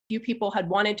few people had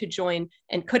wanted to join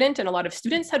and couldn't, and a lot of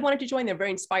students had wanted to join. They're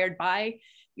very inspired by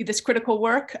this critical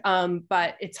work,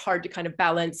 but it's hard to kind of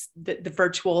balance the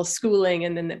virtual schooling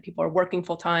and then that people are working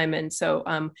full time. And so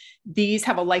these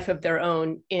have a life of their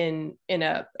own in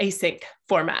a async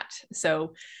format.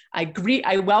 So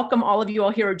I welcome all of you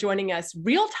all here who are joining us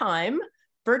real time,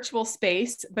 virtual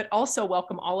space, but also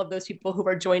welcome all of those people who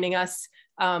are joining us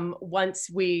once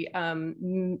we,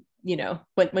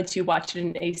 once you watch it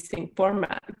in async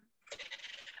format.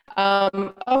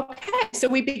 Okay, so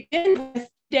we begin with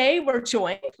today. We're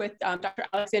joined with Dr.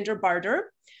 Alexandra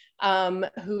Barder,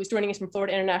 who's joining us from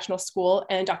Florida International School,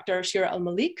 and Dr. Shiera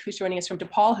Malik, who's joining us from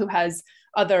DePaul, who has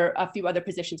a few other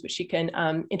positions which she can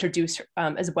introduce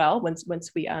as well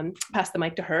once we pass the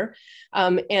mic to her.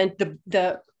 And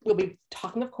we'll be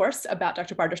talking, of course, about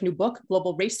Dr. Barder's new book,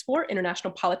 Global Race War,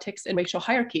 International Politics and Racial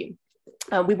Hierarchy.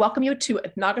 We welcome you to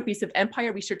Ethnographies of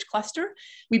Empire Research Cluster.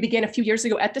 We began a few years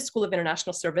ago at the School of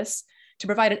International Service to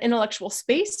provide an intellectual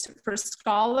space for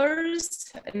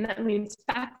scholars, and that means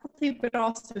faculty, but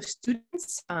also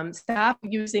students, staff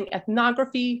using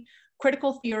ethnography,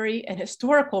 critical theory, and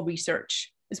historical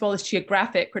research, as well as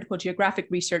critical geographic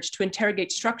research to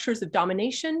interrogate structures of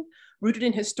domination rooted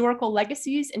in historical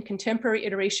legacies and contemporary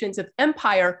iterations of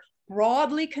empire,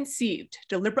 broadly conceived,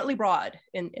 deliberately broad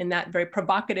in that very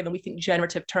provocative and we think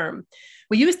generative term.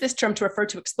 We use this term to refer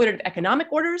to exploitative economic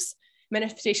orders,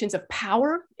 manifestations of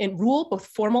power and rule, both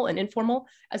formal and informal,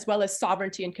 as well as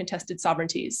sovereignty and contested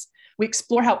sovereignties. We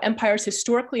explore how empire is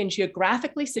historically and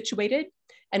geographically situated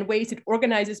and ways it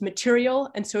organizes material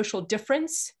and social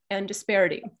difference and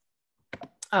disparity.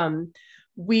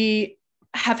 We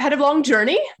have had a long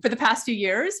journey for the past few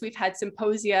years. We've had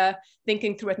symposia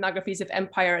thinking through ethnographies of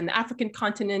empire in the African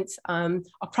continent,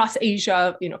 across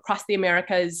Asia, across the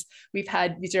Americas.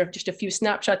 These are just a few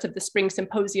snapshots of the spring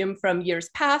symposium from years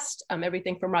past,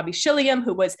 everything from Robbie Shilliam,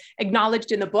 who was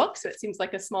acknowledged in the book, so it seems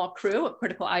like a small crew of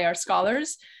critical IR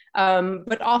scholars,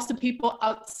 but also people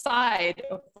outside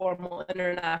of formal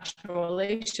international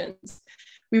relations.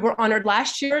 We were honored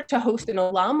last year to host an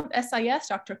alum of SIS,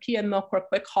 Dr. Kia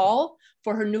Milquirk Hall,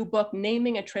 for her new book,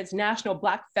 Naming a Transnational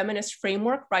Black Feminist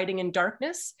Framework, Writing in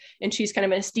Darkness. And she's kind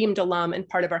of an esteemed alum and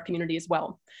part of our community as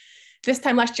well. This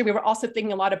time last year, we were also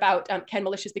thinking a lot about can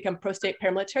militias become pro-state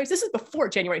paramilitaries? This is before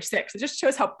January 6th. It just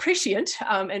shows how prescient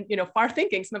and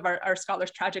far-thinking some of our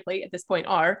scholars tragically at this point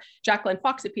are. Jacqueline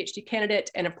Fox, a PhD candidate,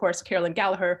 and of course, Carolyn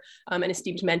Gallagher, an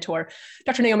esteemed mentor.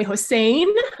 Dr. Naomi Hossein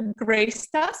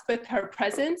graced us with her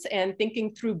presence and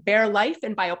thinking through bare life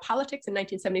and biopolitics in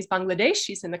 1970s Bangladesh.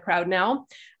 She's in the crowd now.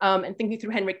 And thinking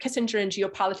through Henry Kissinger and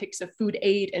geopolitics of food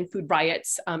aid and food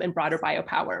riots and broader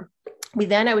biopower.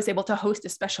 I was able to host a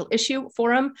special issue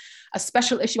forum, a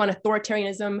special issue on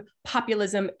authoritarianism,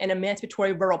 populism, and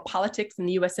emancipatory rural politics in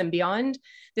the US and beyond.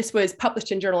 This was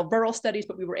published in Journal of Rural Studies,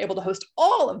 but we were able to host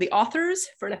all of the authors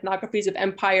for an Ethnographies of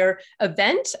Empire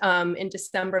event in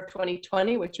December of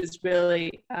 2020, which was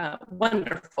really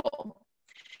wonderful.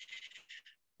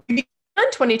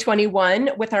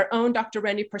 2021 with our own Dr.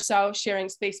 Randy Purcell sharing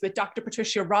space with Dr.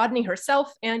 Patricia Rodney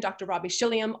herself and Dr. Robbie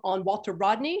Shilliam on Walter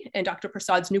Rodney and Dr.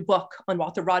 Prasad's new book on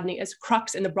Walter Rodney as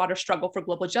crux in the broader struggle for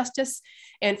global justice,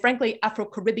 and frankly,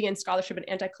 Afro-Caribbean scholarship and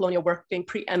anti-colonial work being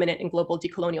preeminent in global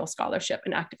decolonial scholarship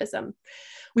and activism.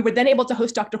 We were then able to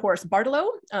host Dr. Horace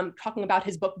Bartolo, talking about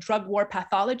his book, Drug War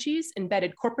Pathologies,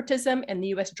 Embedded Corporatism and the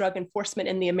US Drug Enforcement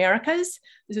in the Americas.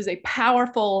 This is a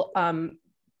powerful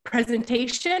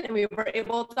presentation, and we were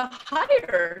able to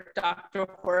hire Dr.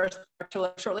 Horace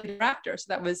Bartolo shortly thereafter. So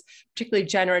that was particularly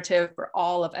generative for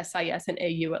all of SIS and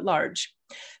AU at large.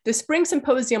 The spring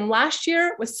symposium last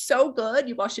year was so good.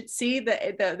 You all should see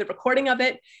the recording of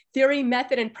it. Theory,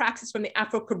 Method, and Praxis from the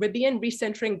Afro-Caribbean,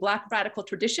 Recentering Black Radical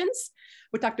Traditions,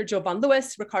 with Dr. Jovan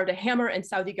Lewis, Ricardo Hammer, and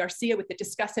Saudi Garcia, with the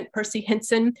discussant Percy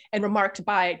Hinson, and remarked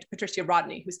by Patricia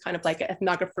Rodney, who's kind of like an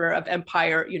ethnographer of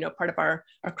empire, part of our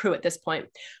crew at this point.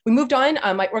 We moved on.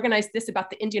 I organized this about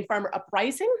the Indian farmer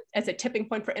uprising as a tipping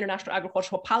point for international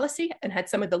agricultural policy, and had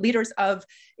some of the leaders of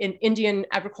an Indian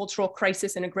agricultural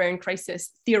crisis and agrarian crisis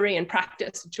theory and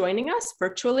practice joining us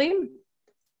virtually.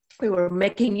 We were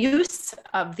making use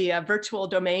of the virtual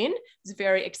domain. It was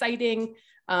very exciting.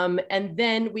 And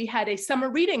then we had a summer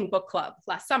reading book club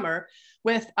last summer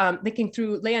with thinking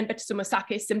through Leon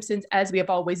Betsumasake Simpson's As We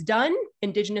Have Always Done,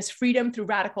 Indigenous Freedom Through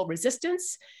Radical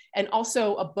Resistance, and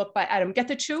also a book by Adam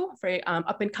Getachew, a very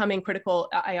up-and-coming critical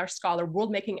IR scholar,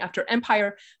 World Making After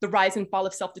Empire, The Rise and Fall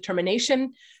of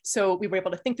Self-Determination. So we were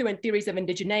able to think through theories of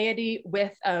indigeneity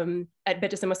with at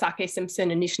Betesemosake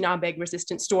Simpson and Anishinaabe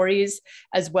resistant stories,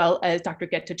 as well as Dr.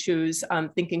 Getachew's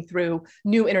thinking through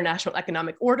new international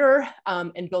economic order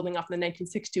and building off the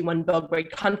 1961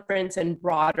 Belgrade Conference and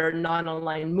broader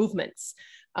non-aligned movements.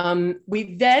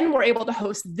 We then were able to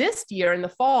host this year in the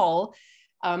fall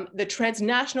the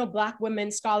Transnational Black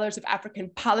Women Scholars of African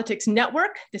Politics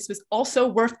Network. This was also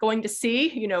worth going to see.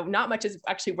 You know, not much is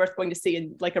actually worth going to see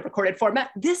in like a recorded format.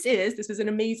 This is an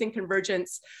amazing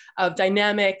convergence of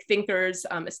dynamic thinkers,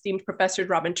 esteemed professors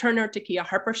Robin Turner, Takia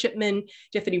Harper Shipman,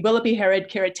 Tiffany Willoughby Herod,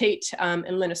 Kara Tate,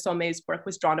 and Lena Some's work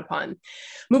was drawn upon.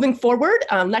 Moving forward,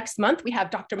 next month, we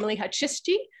have Dr. Maliha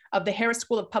Chishti of the Harris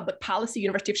School of Public Policy,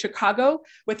 University of Chicago,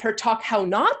 with her talk, How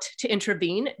Not to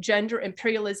Intervene, Gender,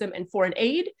 Imperialism, and Foreign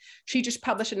Aid. She just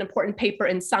published an important paper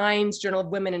in Signs, Journal of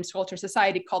Women and Culture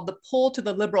Society called The Pull to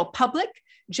the Liberal Public,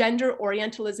 Gender,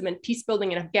 Orientalism, and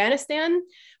Peacebuilding in Afghanistan,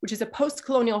 which is a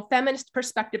post-colonial feminist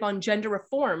perspective on gender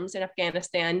reforms in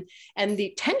Afghanistan and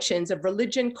the tensions of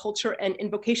religion, culture, and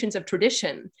invocations of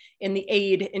tradition in the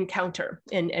aid encounter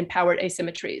in empowered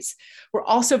asymmetries. We're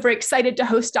also very excited to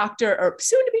host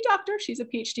soon-to-be doctor, she's a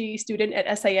PhD student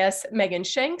at SIS, Megan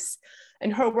Shanks,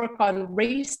 and her work on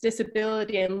race,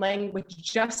 disability, and language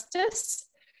justice.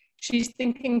 She's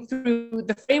thinking through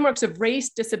the frameworks of race,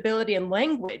 disability, and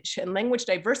language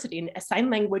diversity, and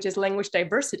sign language is language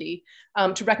diversity,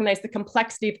 to recognize the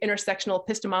complexity of intersectional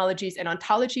epistemologies and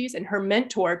ontologies. And her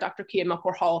mentor, Dr. Kia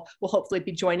Hall, will hopefully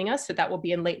be joining us. So that will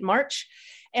be in late March.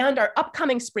 And our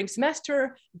upcoming spring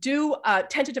semester, do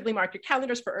tentatively mark your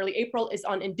calendars for early April, is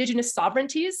on Indigenous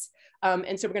sovereignties.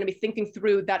 And so we're going to be thinking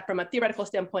through that from a theoretical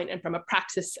standpoint and from a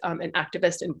praxis and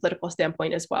activist and political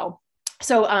standpoint as well.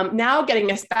 So now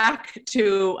getting us back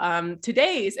to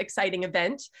today's exciting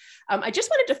event, I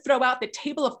just wanted to throw out the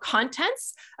table of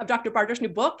contents of Dr. Barder's new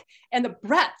book and the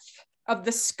breadth of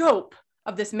the scope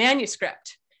of this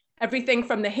manuscript. Everything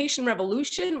from the Haitian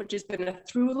Revolution, which has been a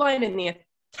through line in the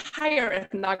entire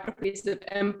ethnographies of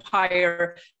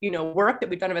empire, work that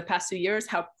we've done over the past few years,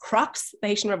 how crux the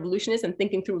Haitian Revolution is, and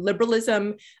thinking through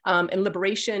liberalism and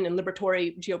liberation and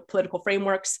liberatory geopolitical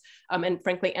frameworks, and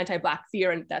frankly, anti-Black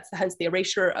fear, and that's hence the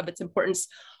erasure of its importance,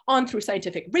 on through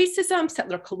scientific racism,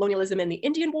 settler colonialism and the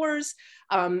Indian Wars,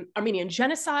 Armenian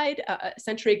genocide, a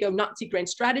century ago, Nazi grand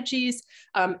strategies,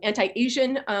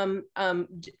 anti-Asian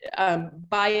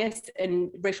bias and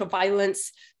racial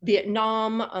violence,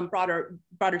 Vietnam, broader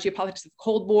geopolitics of the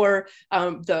Cold War,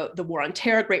 the war on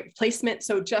terror, Great Replacement.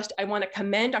 So I want to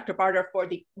commend Dr. Barder for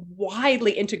the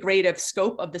widely integrative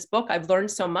scope of this book. I've learned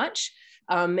so much.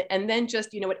 And then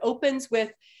it opens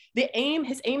with his aim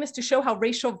is to show how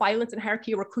racial violence and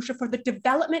hierarchy were crucial for the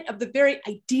development of the very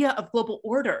idea of global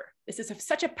order. This is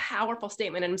such a powerful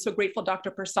statement, and I'm so grateful,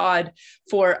 Dr. Prasad,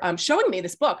 for showing me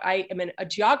this book. I am a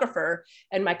geographer,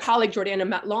 and my colleague, Jordana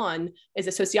Matlon, is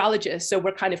a sociologist. So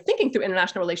we're kind of thinking through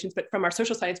international relations, but from our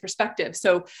social science perspective.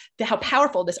 So how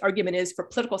powerful this argument is for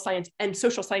political science and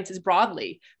social sciences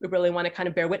broadly, we really want to kind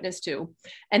of bear witness to,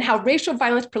 and how racial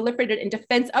violence proliferated in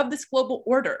defense of this global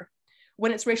order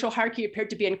when its racial hierarchy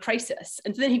appeared to be in crisis.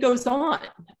 And so then he goes on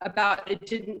about it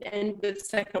didn't end with the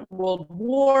Second World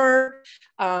War,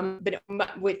 but it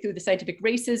went through the scientific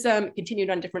racism, it continued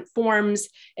on different forms.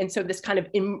 And so this kind of,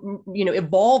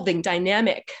 evolving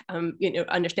dynamic,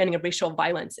 understanding of racial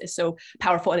violence is so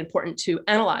powerful and important to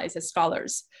analyze as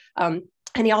scholars.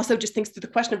 And he also just thinks that the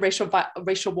question of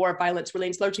racial war violence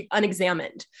remains largely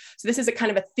unexamined. So this is a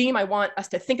kind of a theme I want us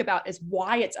to think about, is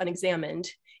why it's unexamined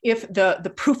if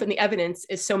the proof and the evidence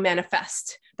is so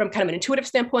manifest from kind of an intuitive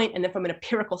standpoint and then from an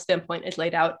empirical standpoint as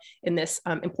laid out in this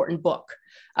important book.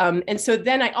 And so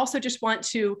then I also just want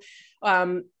to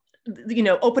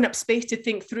open up space to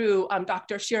think through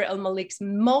Dr. Shiera Malik's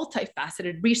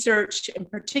multifaceted research, in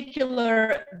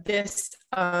particular this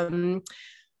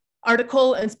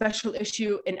article and special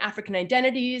issue in African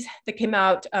Identities that came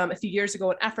out a few years ago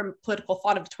in Afro-Political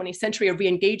Thought of the 20th Century, a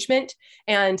re-engagement,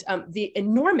 and the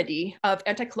enormity of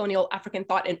anti-colonial African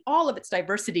thought in all of its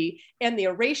diversity and the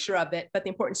erasure of it, but the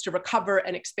importance to recover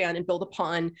and expand and build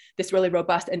upon this really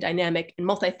robust and dynamic and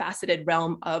multifaceted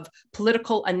realm of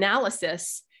political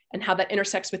analysis, and how that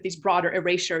intersects with these broader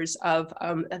erasures of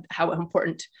how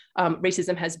important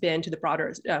racism has been to the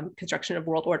broader construction of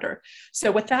world order.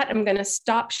 So with that, I'm gonna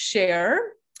stop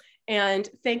share, and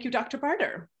thank you, Dr.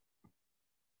 Barder.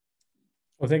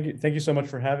 Well, thank you so much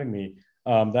for having me.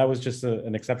 That was just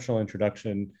an exceptional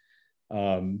introduction. But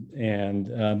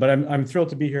I'm thrilled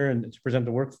to be here and to present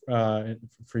the work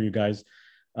for you guys.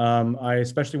 I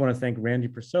especially want to thank Randy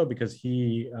Persaud because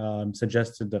he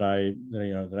suggested that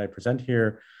I present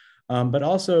here. But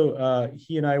also,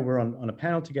 he and I were on a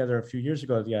panel together a few years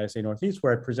ago at the ISA Northeast,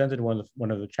 where I presented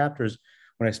one of the chapters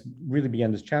when I really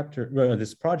began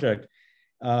this project.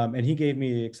 And he gave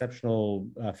me exceptional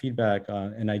feedback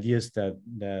and ideas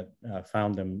that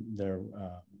found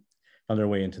their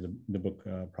way into the book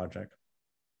project.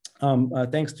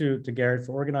 Thanks to Garrett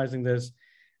for organizing this,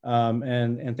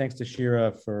 and thanks to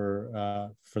Shiera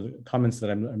for the comments that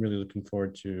I'm really looking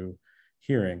forward to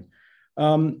hearing.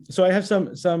 So I have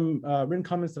some written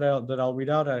comments that I'll read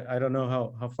out. I don't know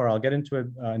how far I'll get into it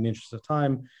in the interest of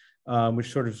time,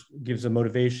 which sort of gives a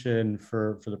motivation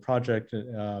for the project,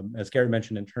 as Garrett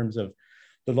mentioned, in terms of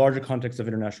the larger context of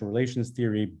international relations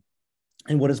theory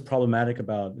and what is problematic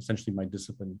about essentially my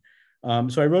discipline.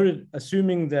 So I wrote it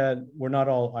assuming that we're not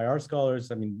all IR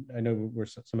scholars. I mean, I know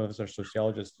some of us are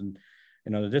sociologists and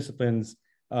in other disciplines,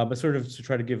 but sort of to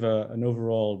try to give an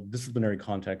overall disciplinary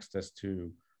context as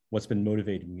to what's been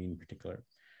motivating me in particular.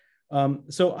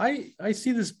 So I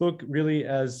see this book really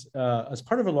as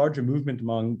part of a larger movement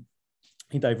among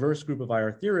a diverse group of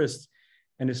IR theorists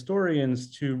and historians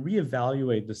to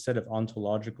reevaluate the set of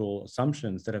ontological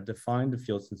assumptions that have defined the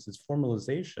field since its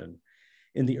formalization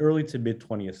in the early to mid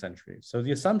 20th century. So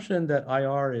the assumption that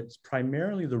IR is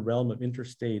primarily the realm of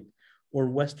interstate or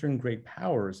Western great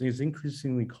powers is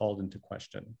increasingly called into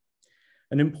question.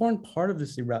 An important part of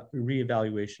this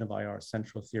reevaluation of IR's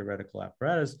central theoretical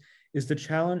apparatus is the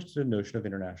challenge to the notion of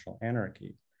international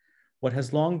anarchy. What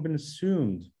has long been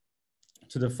assumed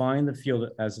to define the field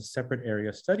as a separate area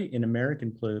of study in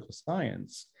American political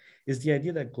science is the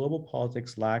idea that global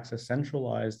politics lacks a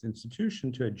centralized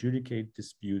institution to adjudicate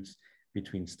disputes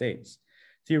between states.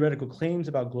 Theoretical claims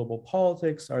about global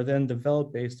politics are then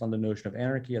developed based on the notion of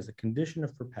anarchy as a condition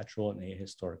of perpetual and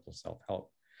ahistorical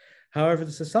self-help. However,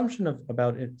 this assumption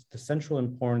about the central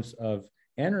importance of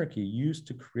anarchy used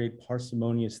to create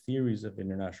parsimonious theories of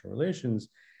international relations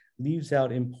leaves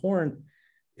out important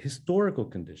historical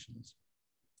conditions.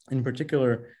 In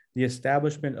particular, the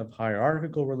establishment of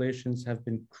hierarchical relations have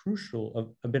been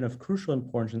of crucial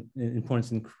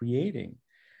importance in creating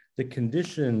the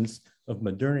conditions of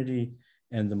modernity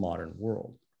and the modern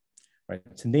world. Right?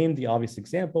 To name the obvious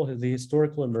example, the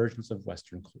historical emergence of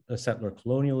Western settler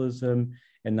colonialism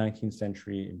and 19th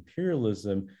century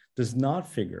imperialism does not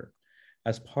figure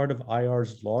as part of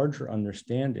IR's larger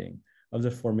understanding of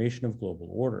the formation of global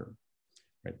order.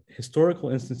 Right? Historical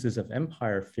instances of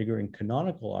empire figure in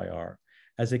canonical IR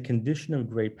as a condition of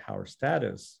great power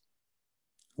status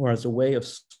or as a way of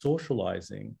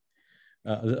socializing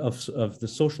of the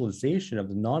socialization of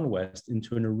the non-West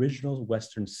into an original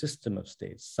Western system of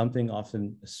states, something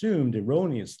often assumed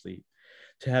erroneously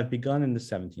to have begun in the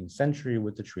 17th century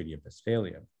with the Treaty of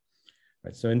Westphalia.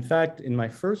 Right, so in fact, in my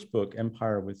first book,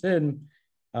 Empire Within,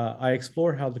 I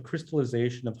explore how the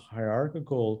crystallization of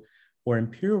hierarchical or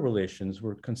imperial relations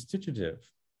were constitutive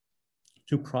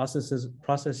to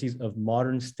processes of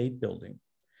modern state building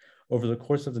over the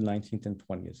course of the 19th and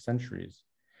 20th centuries.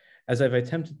 As I've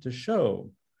attempted to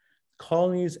show,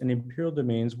 colonies and imperial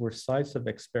domains were sites of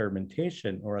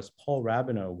experimentation, or as Paul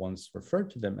Rabineau once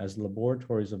referred to them, as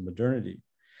laboratories of modernity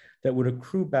that would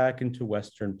accrue back into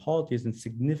Western polities and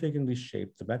significantly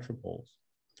shape the metropoles.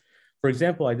 For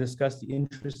example, I discussed the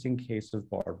interesting case of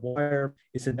barbed wire,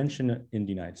 its invention in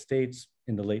the United States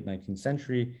in the late 19th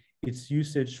century, its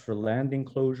usage for land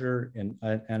enclosure and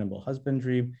animal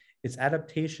husbandry, its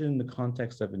adaptation in the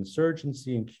context of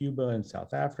insurgency in Cuba and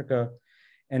South Africa,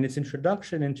 and its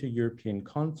introduction into European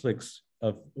conflicts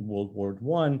of World War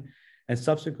I, and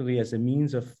subsequently as a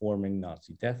means of forming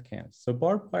Nazi death camps. So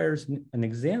barbed wire is an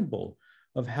example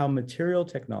of how material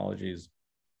technologies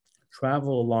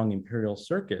travel along imperial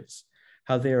circuits,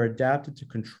 how they are adapted to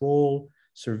control,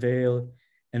 surveil,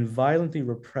 and violently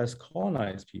repress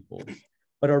colonized peoples,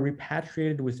 but are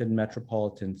repatriated within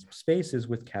metropolitan spaces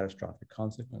with catastrophic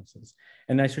consequences.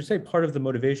 And I should say part of the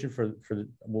motivation for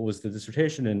what was the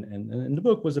dissertation and the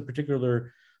book was a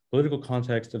particular political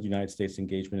context of the United States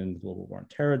engagement in the global war on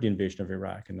terror, the invasion of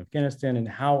Iraq and Afghanistan, and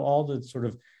how all the sort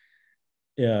of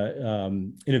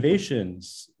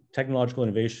innovations, technological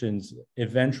innovations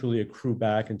eventually accrue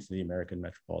back into the American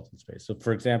metropolitan space. So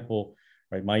for example,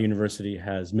 right, my university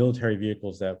has military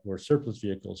vehicles that were surplus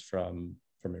vehicles from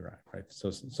Iraq, right? So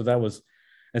that was,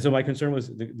 and so my concern was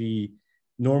the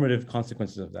normative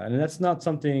consequences of that. And that's not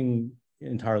something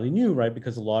entirely new, right?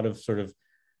 Because a lot of sort of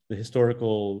the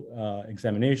historical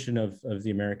examination of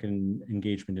the American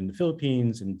engagement in the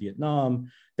Philippines and Vietnam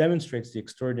demonstrates the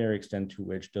extraordinary extent to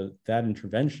which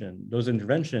those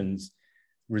interventions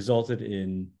resulted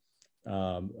in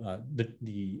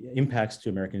the impacts to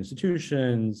American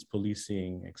institutions,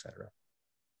 policing, etc.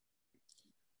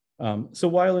 So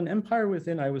while in Empire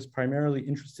Within, I was primarily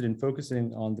interested in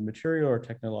focusing on the material or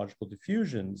technological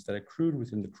diffusions that accrued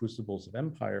within the crucibles of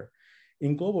empire,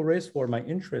 in Global Race War, my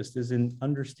interest is in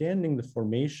understanding the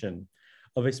formation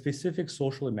of a specific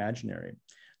social imaginary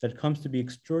that comes to be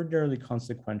extraordinarily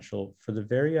consequential for the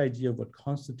very idea of what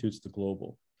constitutes the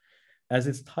global. As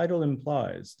its title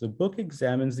implies, the book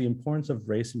examines the importance of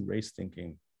race and race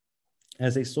thinking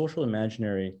as a social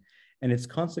imaginary and its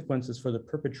consequences for the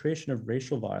perpetration of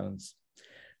racial violence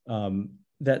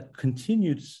that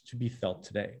continues to be felt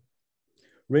today.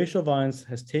 Racial violence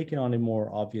has taken on a more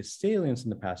obvious salience in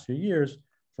the past few years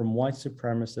from white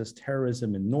supremacist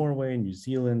terrorism in Norway, New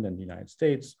Zealand, and the United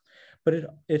States, but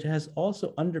it has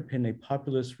also underpinned a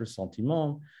populist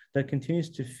ressentiment that continues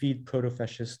to feed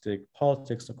proto-fascistic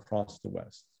politics across the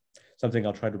West, something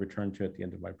I'll try to return to at the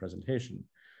end of my presentation.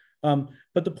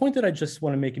 But the point that I just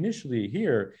want to make initially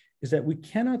here is that we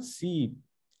cannot see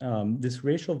this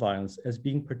racial violence as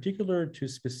being particular to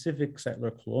specific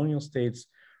settler colonial states.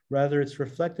 Rather, it's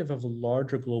reflective of a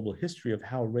larger global history of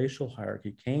how racial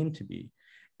hierarchy came to be,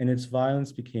 and its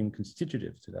violence became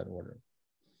constitutive to that order.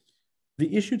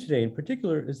 The issue today in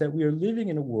particular is that we are living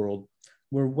in a world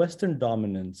where Western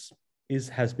dominance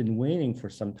has been waning for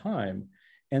some time,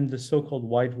 and the so-called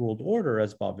white world order,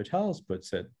 as Bob Vitalis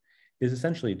puts it, is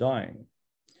essentially dying.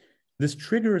 This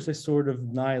triggers a sort of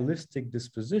nihilistic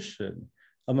disposition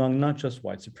among not just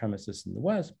white supremacists in the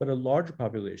West, but a larger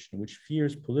population which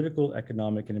fears political,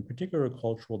 economic, and in particular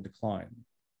cultural decline.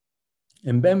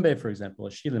 Mbembe, for example,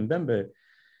 Achille Mbembe,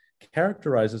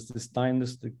 characterizes this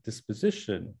nihilistic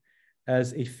disposition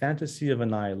as a fantasy of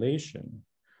annihilation,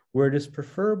 where it is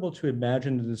preferable to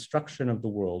imagine the destruction of the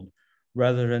world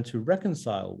rather than to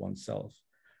reconcile oneself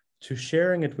to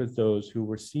sharing it with those who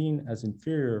were seen as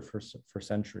inferior for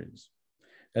centuries.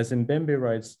 As Mbembe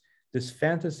writes, this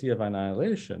fantasy of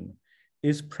annihilation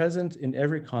is present in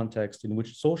every context in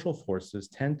which social forces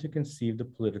tend to conceive the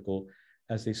political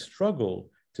as a struggle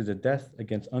to the death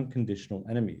against unconditional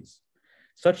enemies.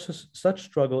 Such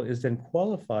struggle is then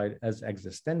qualified as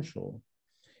existential.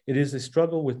 It is a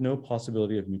struggle with no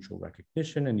possibility of mutual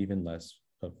recognition and even less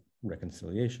of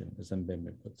reconciliation, as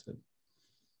Mbembe puts it.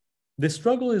 This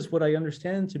struggle is what I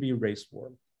understand to be race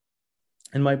war.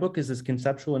 And my book is this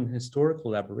conceptual and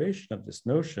historical elaboration of this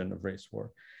notion of race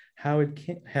war, how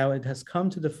it has come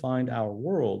to define our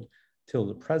world till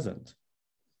the present.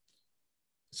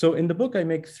 So in the book, I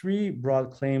make three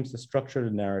broad claims to structure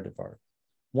the narrative arc.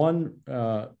 One,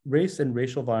 race and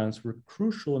racial violence were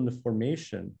crucial in the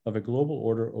formation of a global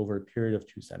order over a period of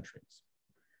 2 centuries.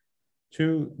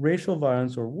 Two, racial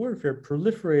violence or warfare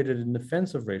proliferated in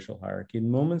defense of racial hierarchy in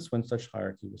moments when such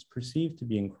hierarchy was perceived to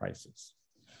be in crisis.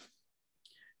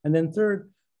 And then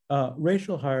third,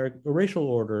 racial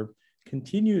order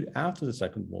continued after the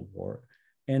Second World War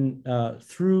and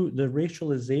through the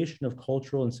racialization of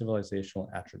cultural and civilizational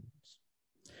attributes.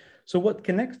 So what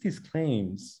connects these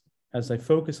claims as I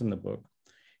focus in the book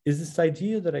is this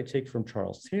idea that I take from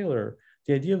Charles Taylor,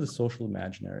 the idea of the social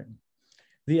imaginary.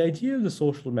 The idea of the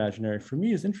social imaginary for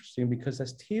me is interesting because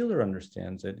as Taylor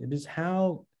understands it, it is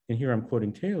how, and here I'm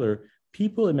quoting Taylor,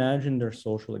 people imagine their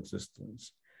social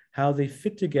existence, how they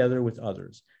fit together with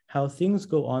others, how things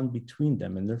go on between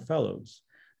them and their fellows,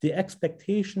 the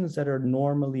expectations that are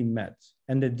normally met,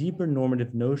 and the deeper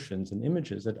normative notions and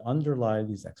images that underlie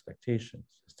these expectations,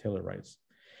 as Taylor writes.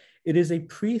 It is a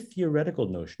pre-theoretical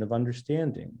notion of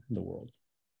understanding the world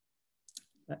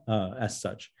as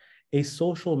such, a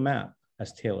social map,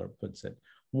 as Taylor puts it,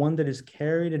 one that is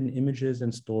carried in images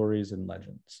and stories and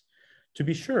legends. To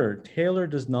be sure, Taylor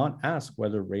does not ask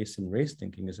whether race and race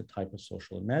thinking is a type of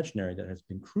social imaginary that has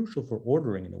been crucial for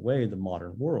ordering, in a way, the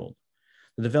modern world.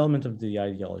 The development of the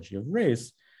ideology of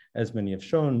race, as many have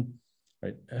shown,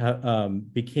 right,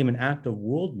 became an act of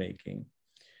world making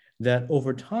that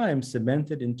over time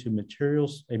cemented into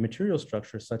a material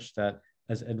structure such that,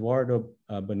 as Eduardo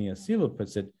Bonilla Silva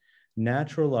puts it,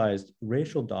 naturalized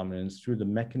racial dominance through the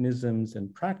mechanisms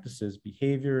and practices,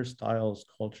 behaviors, styles,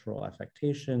 cultural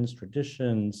affectations,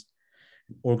 traditions,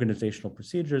 organizational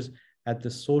procedures at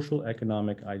the social,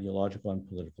 economic, ideological, and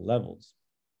political levels.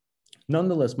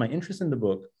 Nonetheless, my interest in the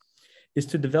book is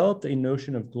to develop a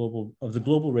notion of the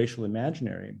global racial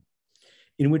imaginary,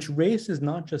 in which race is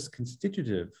not just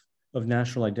constitutive of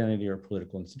national identity or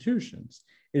political institutions.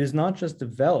 It is not just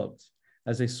developed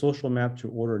as a social map to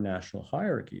order national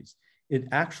hierarchies. It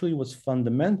actually was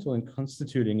fundamental in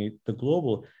constituting the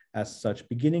global as such,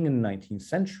 beginning in the 19th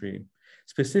century,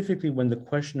 specifically when the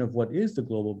question of what is the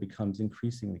global becomes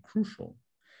increasingly crucial.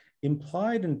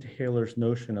 implied in Taylor's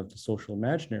notion of the social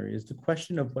imaginary is the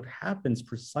question of what happens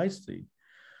precisely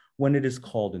when it is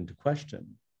called into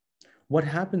question. What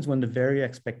happens when the very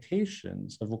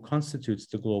expectations of what constitutes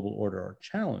the global order are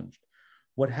challenged?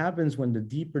 What happens when the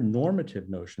deeper normative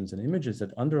notions and images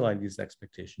that underlie these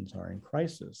expectations are in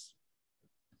crisis?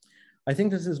 I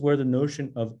think this is where the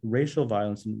notion of racial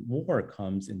violence and war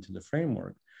comes into the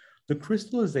framework. The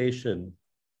crystallization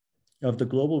of the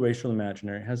global racial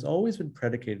imaginary has always been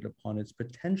predicated upon its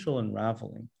potential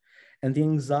unraveling and the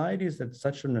anxieties that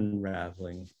such an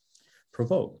unraveling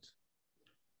provoked.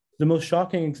 The most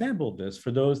shocking example of this,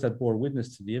 for those that bore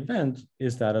witness to the event,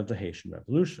 is that of the Haitian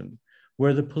Revolution,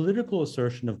 where the political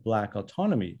assertion of Black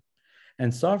autonomy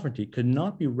and sovereignty could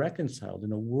not be reconciled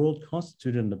in a world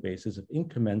constituted on the basis of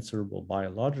incommensurable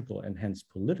biological and hence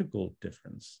political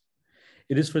difference.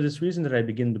 It is for this reason that I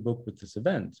begin the book with this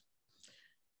event.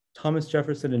 Thomas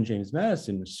Jefferson and James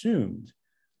Madison assumed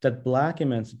that Black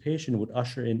emancipation would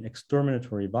usher in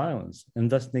exterminatory violence and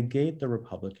thus negate the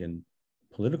Republican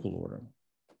political order.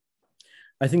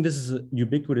 I think this is a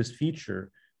ubiquitous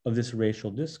feature of this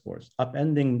racial discourse.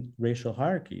 Upending racial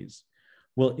hierarchies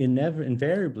will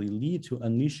invariably lead to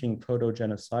unleashing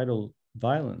proto-genocidal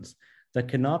violence that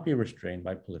cannot be restrained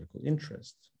by political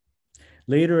interest.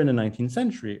 Later in the 19th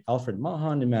century, Alfred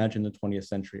Mahan imagined the 20th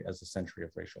century as a century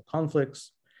of racial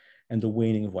conflicts and the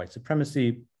waning of white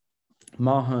supremacy.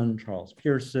 Mahan, Charles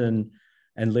Pearson,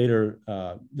 and later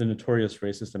the notorious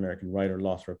racist American writer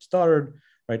Lothrop Stoddard,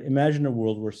 right, imagine a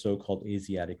world where so-called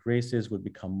Asiatic races would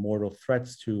become mortal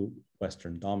threats to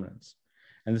Western dominance.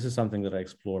 And this is something that I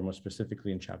explore more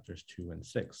specifically in chapters 2 and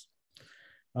 6.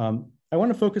 I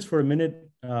want to focus for a minute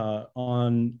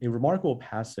on a remarkable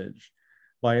passage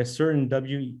by a certain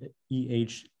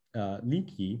W.E.H.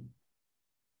 Leakey,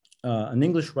 an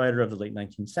English writer of the late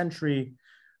 19th century,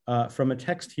 from a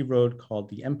text he wrote called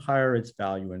The Empire, Its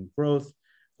Value and Growth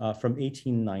from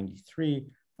 1893.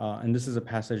 And this is a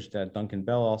passage that Duncan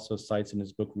Bell also cites in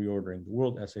his book, Reordering the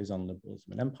World, Essays on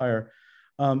Liberalism and Empire.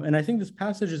 And I think this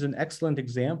passage is an excellent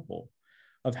example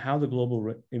of how the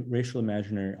global racial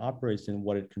imaginary operates and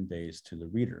what it conveys to the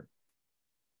reader.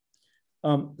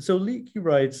 So Leakey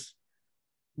writes,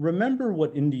 remember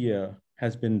what India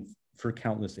has been for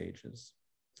countless ages,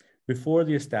 before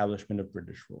the establishment of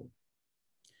British rule.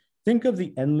 Think of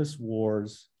the endless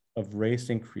wars of race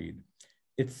and creed,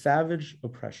 its savage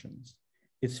oppressions,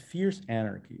 its fierce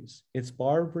anarchies, its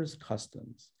barbarous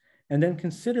customs, and then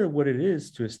consider what it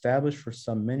is to establish for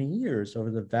some many years over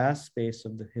the vast space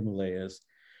of the Himalayas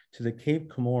to the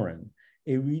Cape Comorin,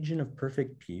 a region of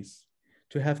perfect peace,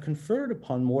 to have conferred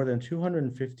upon more than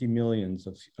 250 millions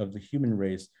of the human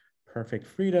race perfect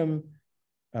freedom,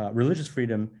 religious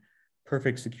freedom,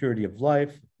 perfect security of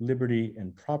life, liberty,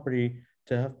 and property,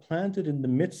 to have planted in the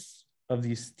midst of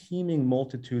these teeming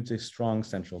multitudes a strong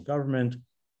central government,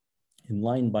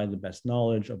 enlightened by the best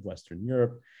knowledge of Western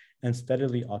Europe, and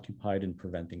steadily occupied in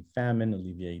preventing famine,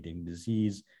 alleviating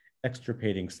disease,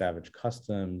 extirpating savage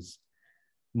customs,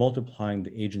 multiplying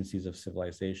the agencies of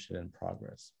civilization and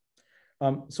progress.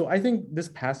 So I think this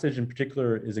passage in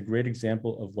particular is a great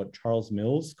example of what Charles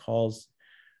Mills calls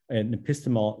an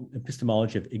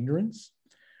epistemology of ignorance,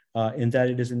 in that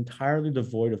it is entirely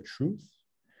devoid of truth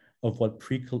of what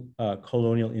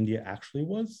pre-colonial India actually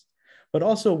was, but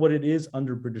also what it is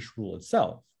under British rule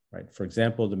itself, right? For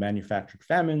example, the manufactured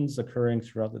famines occurring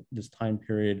throughout this time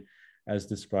period, as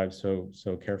described so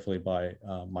carefully by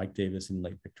Mike Davis in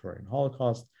late Victorian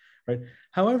Holocaust, right?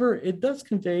 However, it does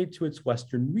convey to its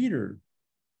Western reader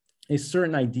a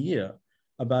certain idea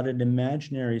about an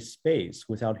imaginary space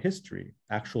without history.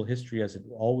 Actual history, as it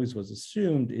always was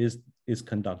assumed, is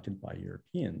conducted by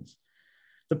Europeans.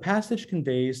 The passage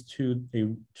conveys to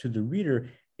the reader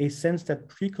a sense that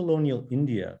pre-colonial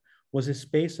India was a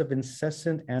space of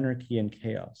incessant anarchy and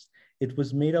chaos. It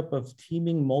was made up of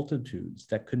teeming multitudes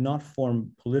that could not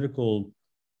form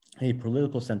a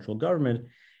political central government,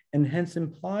 and hence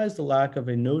implies the lack of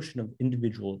a notion of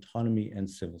individual autonomy and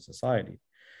civil society.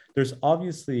 There's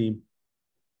obviously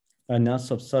a not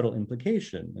so subtle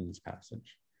implication in this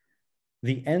passage.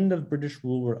 The end of British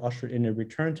rule were ushered in a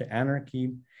return to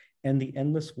anarchy and the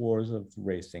endless wars of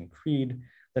race and creed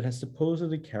that has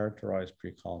supposedly characterized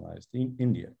pre-colonized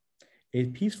India. A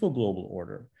peaceful global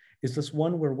order is thus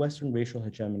one where Western racial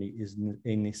hegemony is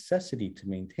a necessity to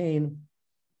maintain,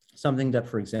 something that,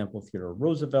 for example, Theodore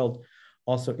Roosevelt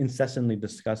also incessantly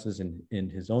discusses in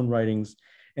his own writings.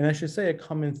 And I should say a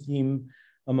common theme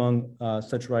among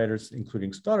such writers,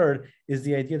 including Stoddard, is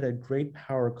the idea that great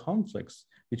power conflicts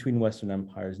between Western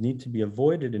empires need to be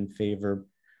avoided in favor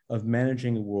of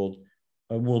managing a world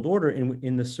order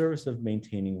in the service of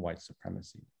maintaining white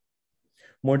supremacy.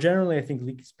 More generally, I think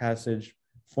Leakey's passage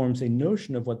forms a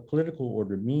notion of what political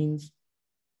order means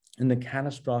and the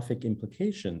catastrophic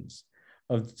implications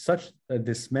of such a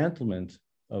dismantlement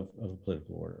of a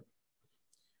political order.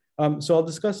 So I'll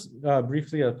discuss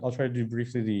briefly, I'll try to do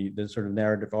briefly the sort of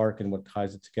narrative arc and what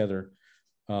ties it together,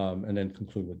 and then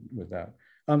conclude with that.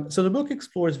 So the book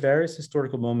explores various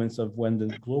historical moments of when the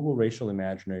global racial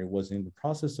imaginary was in the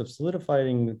process of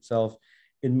solidifying itself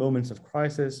in moments of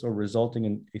crisis or resulting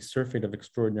in a surfeit of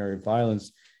extraordinary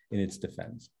violence in its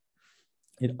defense.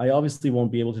 I obviously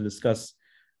won't be able to discuss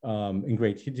in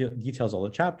great details all the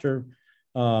chapter,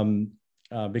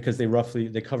 because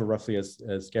they cover roughly,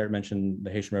 as Garrett mentioned,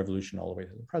 the Haitian Revolution all the way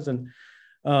to the present.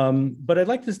 But I'd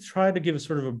like to try to give a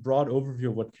sort of a broad overview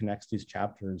of what connects these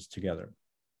chapters together.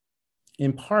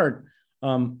 In part,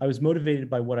 I was motivated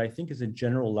by what I think is a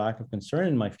general lack of concern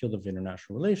in my field of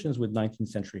international relations with 19th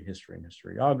century history and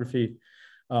historiography,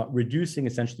 reducing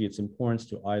essentially its importance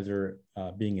to either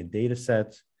being a data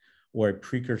set or a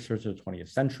precursor to the 20th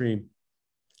century.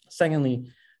 Secondly,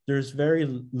 there's very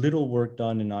little work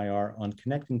done in IR on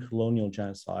connecting colonial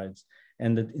genocides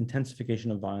and the intensification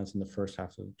of violence in the first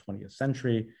half of the 20th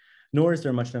century, nor is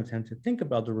there much attempt to think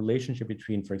about the relationship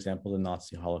between, for example, the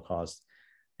Nazi Holocaust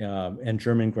and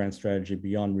German grand strategy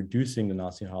beyond reducing the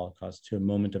Nazi Holocaust to a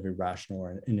moment of irrational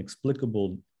or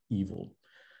inexplicable evil.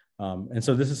 And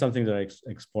so this is something that I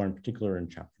explore in particular in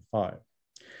chapter 5.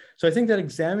 So I think that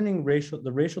examining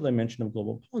the racial dimension of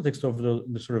global politics over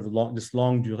the sort of this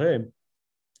longue durée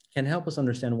can help us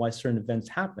understand why certain events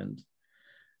happened,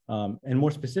 and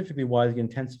more specifically, why the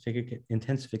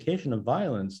intensification of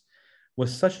violence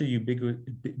was such a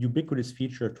ubiquitous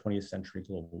feature of 20th century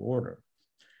global order.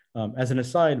 As an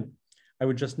aside, I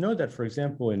would just note that, for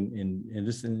example,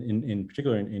 in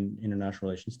particular in international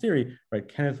relations theory, right,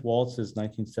 Kenneth Waltz's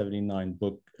 1979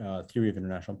 book, Theory of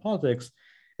International Politics,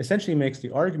 essentially makes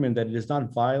the argument that it is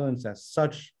not violence as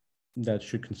such that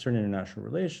should concern international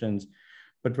relations,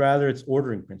 but rather its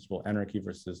ordering principle, anarchy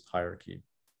versus hierarchy,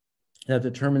 that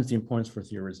determines the importance for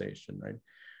theorization, right?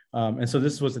 And so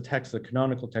this was a text, a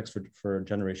canonical text for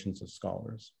generations of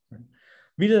scholars. Right?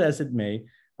 Be that as it may,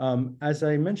 as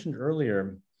I mentioned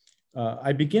earlier,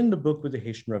 I begin the book with the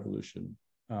Haitian Revolution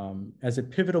as a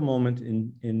pivotal moment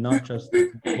in not just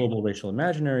global racial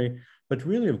imaginary, but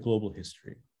really of global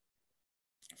history.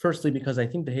 Firstly, because I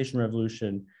think the Haitian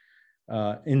Revolution,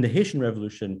 in the Haitian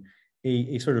Revolution,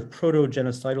 a sort of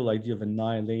proto-genocidal idea of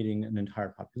annihilating an entire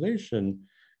population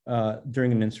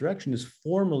during an insurrection is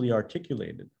formally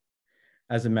articulated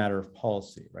as a matter of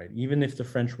policy, right? Even if the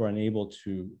French were unable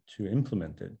to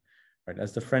implement it, right?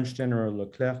 As the French General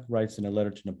Leclerc writes in a letter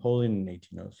to Napoleon in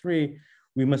 1803,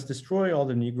 we must destroy all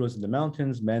the Negroes in the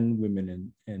mountains, men,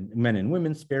 women, and men and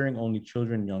women, sparing only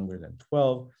children younger than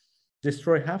 12.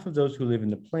 Destroy half of those who live in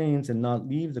the plains and not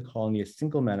leave the colony a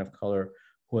single man of color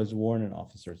who has worn an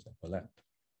officer's epaulette.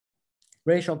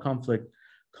 Racial conflict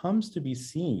comes to be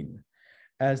seen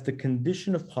as the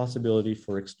condition of possibility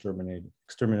for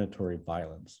exterminatory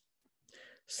violence.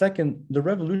 Second, the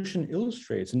revolution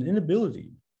illustrates an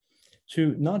inability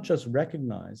to not just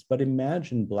recognize, but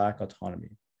imagine Black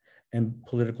autonomy and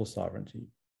political sovereignty,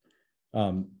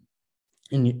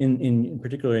 in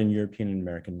particular in European and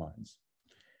American minds.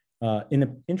 In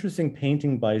an interesting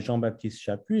painting by Jean-Baptiste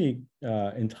Chapuis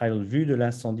entitled Vue de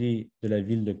l'incendie de la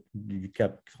ville du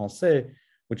Cap Français,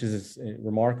 which is a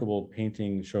remarkable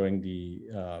painting showing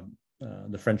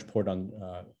the French port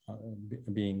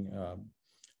being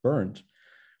burned.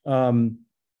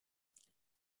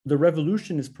 The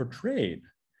revolution is portrayed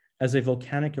as a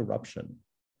volcanic eruption.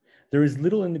 There is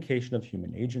little indication of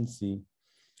human agency.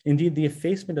 Indeed, the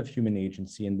effacement of human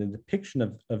agency and the depiction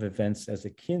of events as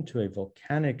akin to a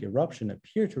volcanic eruption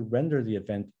appear to render the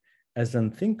event as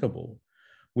unthinkable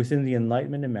within the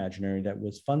Enlightenment imaginary that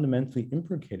was fundamentally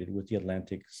imbricated with the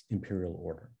Atlantic's imperial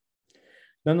order.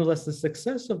 Nonetheless, the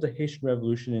success of the Haitian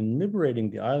Revolution in liberating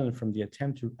the island from the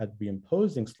attempt at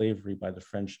reimposing slavery by the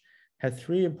French had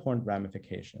three important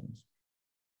ramifications.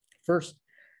 First,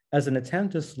 as an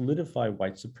attempt to solidify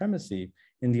white supremacy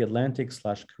in the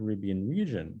Atlantic/Caribbean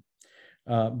region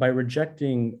by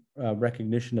rejecting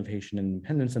recognition of Haitian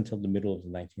independence until the middle of the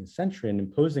 19th century and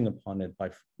imposing upon it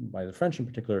by the French in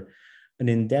particular, an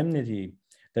indemnity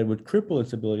that would cripple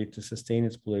its ability to sustain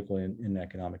its political and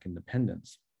economic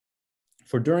independence.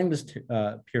 For during this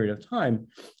period of time,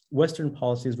 Western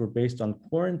policies were based on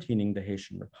quarantining the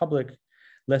Haitian Republic,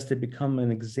 lest it become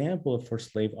an example for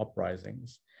slave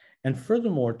uprisings, and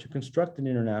furthermore, to construct an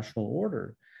international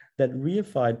order that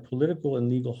reified political and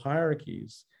legal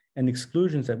hierarchies and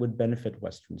exclusions that would benefit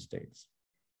Western states.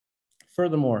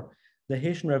 Furthermore, the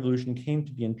Haitian Revolution came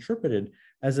to be interpreted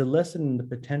as a lesson in the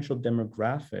potential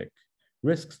demographic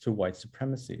risks to white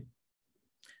supremacy.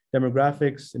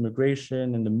 Demographics,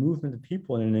 immigration, and the movement of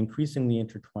people in an increasingly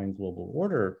intertwined global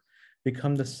order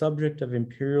become the subject of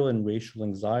imperial and racial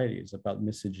anxieties about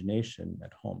miscegenation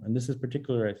at home. And this is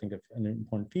particularly, I think, an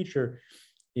important feature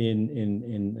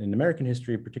in American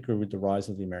history, particularly with the rise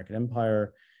of the American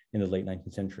Empire in the late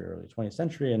 19th century, early 20th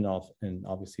century, and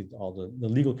obviously all the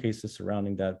legal cases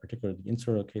surrounding that, particularly the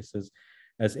inserial cases,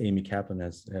 as Amy Kaplan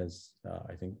has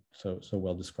I think, so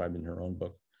well described in her own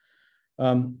book.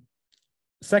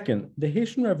 Second, the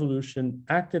Haitian Revolution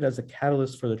acted as a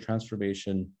catalyst for the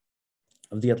transformation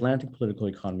of the Atlantic political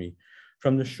economy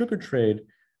from the sugar trade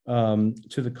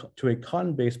to a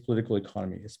cotton-based political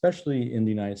economy, especially in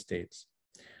the United States.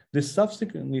 This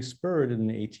subsequently spurred in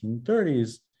the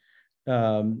 1830s,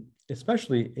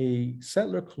 especially a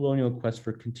settler colonial quest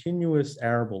for continuous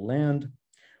arable land,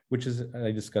 which is,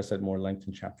 I discussed at more length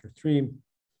in chapter 3,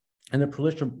 and the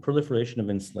proliferation of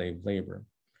enslaved labor.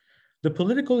 The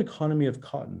political economy of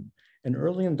cotton and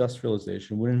early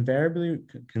industrialization would invariably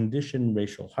condition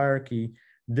racial hierarchy,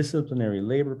 disciplinary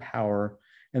labor power,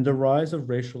 and the rise of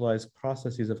racialized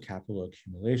processes of capital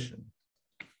accumulation.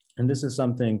 And this is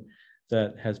something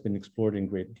that has been explored in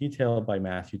great detail by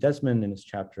Matthew Desmond in his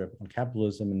chapter on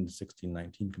capitalism in the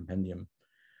 1619 compendium.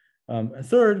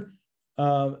 Third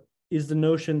is the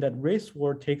notion that race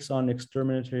war takes on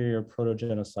exterminatory or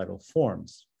proto-genocidal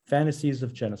forms. Fantasies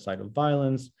of genocidal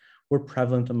violence were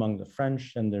prevalent among the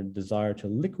French, and their desire to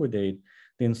liquidate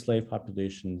the enslaved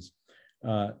populations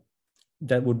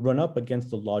that would run up against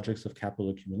the logics of capital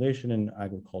accumulation and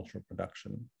agricultural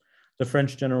production. The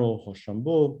French general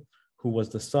Rochambeau, who was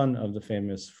the son of the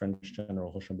famous French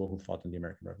general Rochambeau who fought in the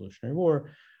American Revolutionary War,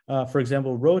 for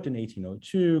example, wrote in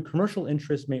 1802, commercial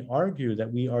interests may argue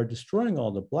that we are destroying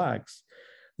all the blacks,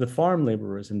 the farm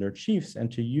laborers and their chiefs, and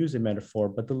to use a metaphor,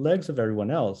 but the legs of everyone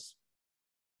else.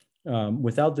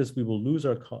 Without this, we will lose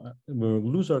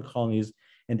our colonies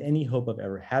and any hope of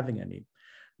ever having any.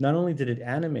 Not only did it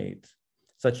animate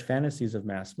such fantasies of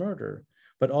mass murder,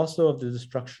 but also of the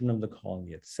destruction of the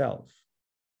colony itself.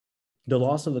 The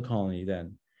loss of the colony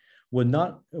then would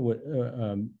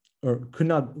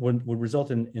result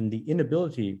in the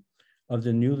inability of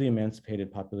the newly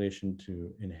emancipated population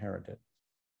to inherit it.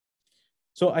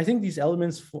 So I think these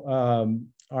elements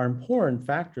are important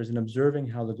factors in observing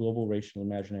how the global racial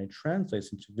imaginary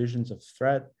translates into visions of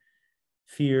threat,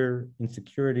 fear,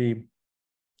 insecurity,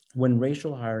 when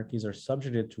racial hierarchies are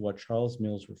subjected to what Charles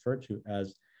Mills referred to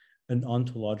as an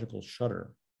ontological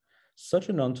shudder. Such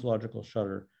an ontological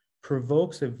shudder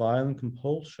provokes a violent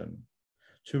compulsion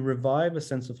to revive a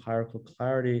sense of hierarchical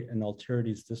clarity and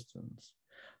alterity's distance.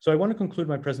 So I want to conclude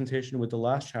my presentation with the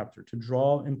last chapter to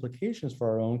draw implications for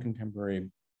our own contemporary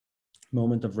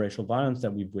moment of racial violence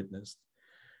that we've witnessed.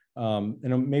 And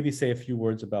I'll maybe say a few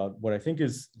words about what I think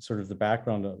is sort of the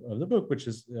background of the book, which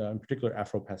is in particular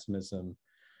Afro-pessimism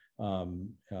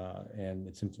and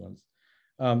its influence.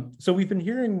 So we've been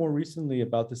hearing more recently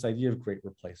about this idea of great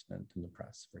replacement in the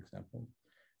press, for example.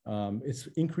 It's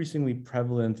increasingly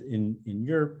prevalent in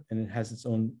Europe, and it has its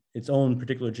own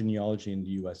particular genealogy in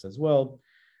the US as well.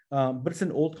 But it's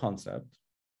an old concept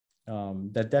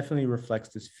that definitely reflects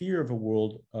this fear of a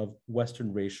world of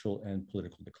Western racial and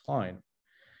political decline.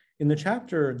 In the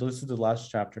chapter, this is the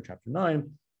last chapter, chapter 9,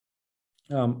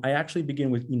 I actually begin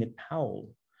with Enid Powell,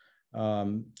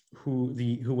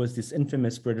 who was this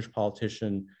infamous British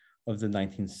politician of the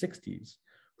 1960s,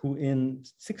 who in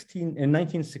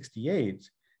 1968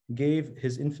 gave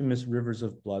his infamous Rivers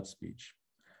of Blood speech.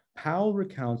 Powell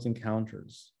recounts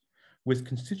encounters with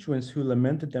constituents who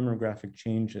lament the demographic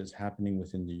changes happening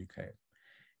within the UK.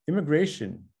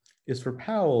 Immigration is for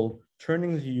Powell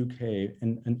turning the UK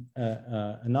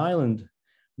an island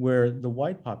where the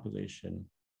white population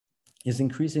is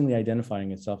increasingly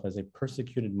identifying itself as a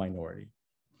persecuted minority.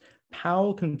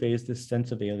 Powell conveys this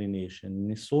sense of alienation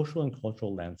in a social and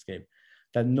cultural landscape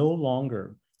that no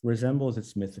longer resembles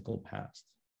its mythical past.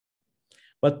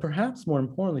 But perhaps more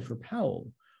importantly for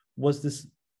Powell was the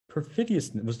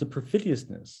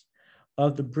perfidiousness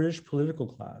of the British political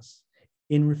class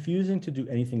in refusing to do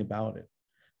anything about it.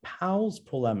 Powell's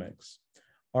polemics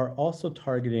are also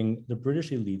targeting the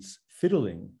British elites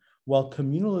fiddling while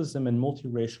communalism and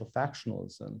multiracial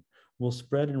factionalism will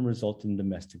spread and result in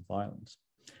domestic violence.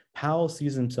 Powell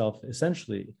sees himself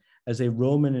essentially as a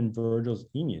Roman in Virgil's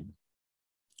Aeneid,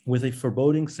 with a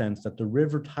foreboding sense that the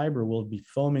river Tiber will be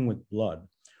foaming with blood,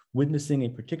 witnessing a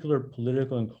particular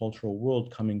political and cultural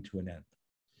world coming to an end.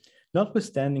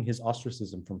 Notwithstanding his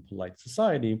ostracism from polite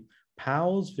society,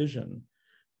 Powell's vision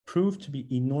proved to be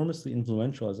enormously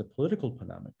influential as a political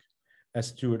polemic,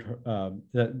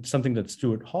 something that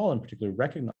Stuart Hall in particular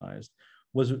recognized,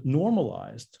 was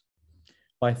normalized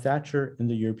by Thatcher and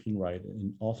the European right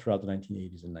all throughout the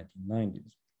 1980s and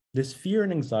 1990s. This fear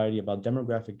and anxiety about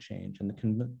demographic change and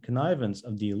the connivance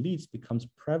of the elites becomes a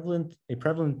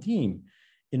prevalent theme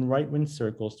in right-wing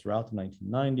circles throughout the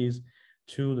 1990s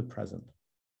to the present.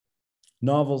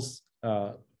 Novels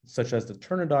such as the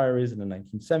Turner Diaries in the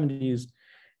 1970s,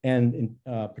 and in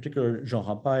particular Jean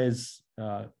Rapay's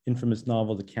infamous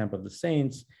novel, The Camp of the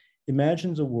Saints,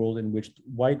 imagines a world in which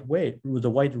the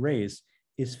white race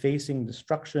is facing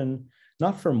destruction,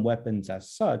 not from weapons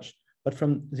as such, but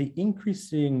from the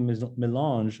increasing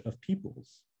melange of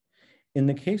peoples. In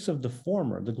the case of the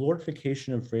former, the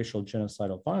glorification of racial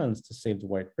genocidal violence to save the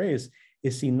white race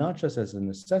is seen not just as a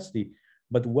necessity,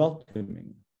 but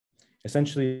welcoming.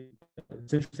 Essentially,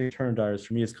 Turner Diaries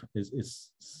for me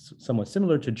is somewhat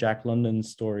similar to Jack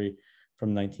London's story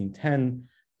from 1910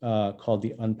 called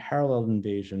The Unparalleled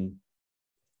Invasion,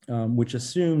 which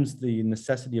assumes the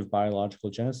necessity of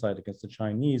biological genocide against the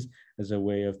Chinese as a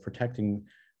way of protecting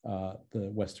the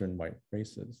Western white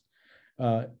races.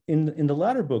 In the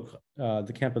latter book,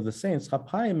 The Camp of the Saints,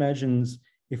 Rapay imagines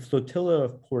a flotilla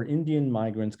of poor Indian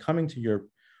migrants coming to Europe,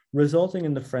 resulting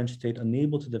in the French state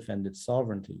unable to defend its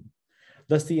sovereignty.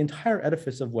 Thus, the entire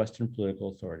edifice of Western political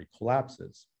authority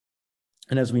collapses.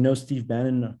 And as we know, Steve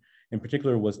Bannon in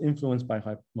particular was influenced by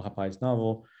Rapay's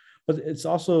novel, but it's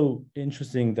also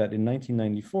interesting that in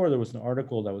 1994, there was an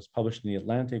article that was published in The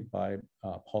Atlantic by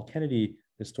Paul Kennedy,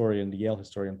 the Yale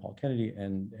historian Paul Kennedy,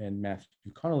 and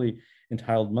Matthew Connolly,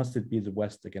 entitled "Must It Be the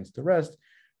West Against the Rest?",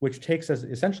 which takes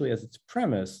essentially as its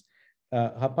premise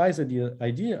Rapay's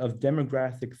idea of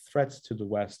demographic threats to the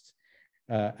West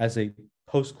as a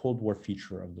post-Cold War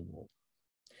feature of the world.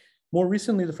 More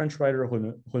recently, the French writer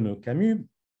Renaud Camus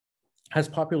has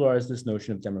popularized this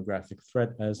notion of demographic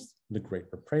threat as the Great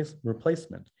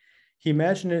Replacement. He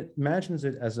imagines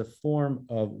it as a form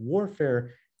of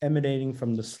warfare emanating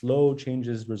from the slow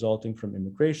changes resulting from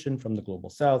immigration from the global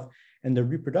South and the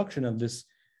reproduction of this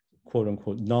quote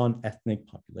unquote non-ethnic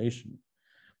population.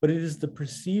 But it is the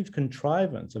perceived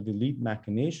contrivance of elite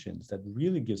machinations that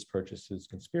really gives purchase to this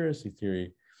conspiracy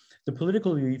theory. The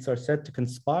political elites are said to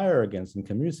conspire against, in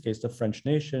Camus' case, the French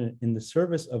nation in the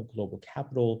service of global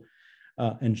capital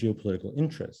and geopolitical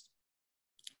interest.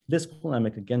 This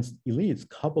polemic against elites,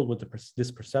 coupled with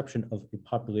this perception of a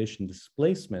population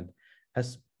displacement,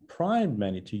 has primed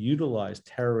many to utilize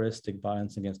terroristic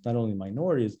violence against not only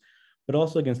minorities, but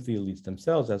also against the elites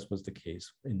themselves, as was the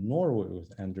case in Norway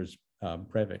with Anders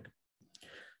Breivik.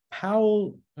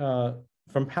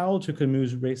 From Powell to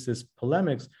Camus' racist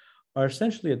polemics are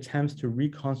essentially attempts to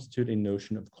reconstitute a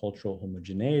notion of cultural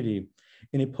homogeneity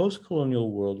in a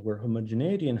post-colonial world where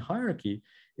homogeneity and hierarchy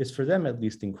is, for them at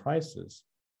least, in crisis.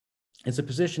 It's a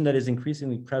position that is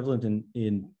increasingly prevalent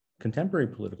in contemporary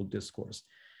political discourse.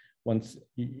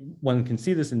 One can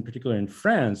see this in particular in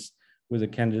France with the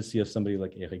candidacy of somebody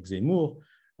like Éric Zemmour,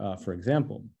 for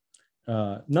example.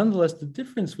 Nonetheless, the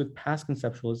difference with past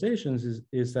conceptualizations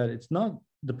is that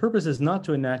the purpose is not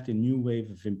to enact a new wave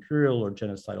of imperial or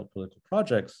genocidal political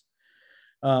projects,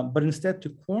 but instead to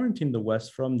quarantine the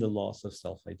West from the loss of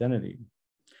self-identity.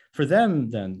 For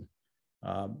them, then,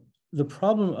 the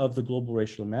problem of the global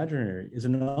racial imaginary is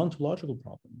an ontological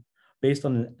problem based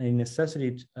on a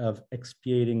necessity of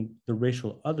expiating the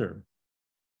racial other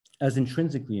as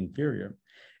intrinsically inferior.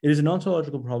 It is an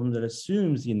ontological problem that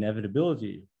assumes the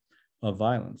inevitability of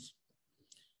violence.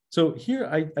 So here,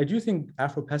 I do think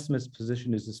Afro-pessimist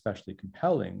position is especially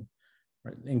compelling.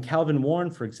 Right? And Calvin Warren,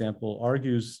 for example,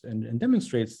 argues and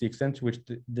demonstrates the extent to which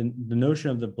the notion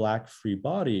of the Black free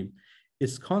body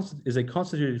is a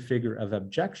constituted figure of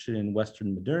abjection in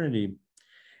Western modernity,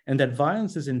 and that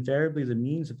violence is invariably the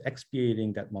means of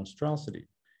expiating that monstrosity.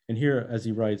 And here, as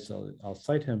he writes, I'll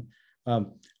cite him,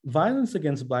 violence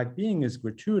against Black being is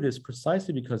gratuitous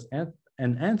precisely because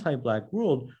an anti-Black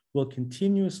world will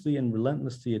continuously and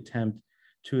relentlessly attempt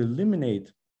to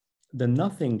eliminate the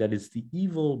nothing that is the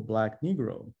evil Black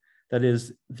Negro. That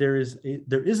is, there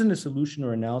isn't a solution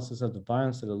or analysis of the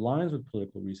violence that aligns with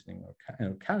political reasoning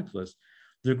or calculus.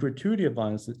 The gratuity of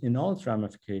violence in all its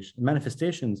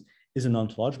manifestations is an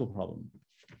ontological problem.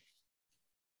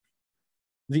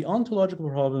 The ontological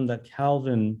problem that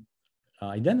Calvin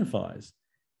identifies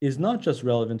is not just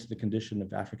relevant to the condition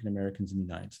of African Americans in the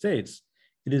United States.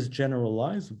 It is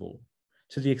generalizable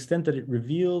to the extent that it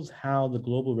reveals how the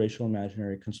global racial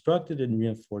imaginary constructed and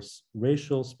reinforced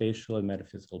racial, spatial, and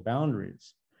metaphysical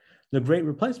boundaries. The Great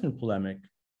Replacement polemic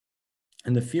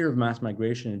and the fear of mass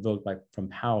migration invoked from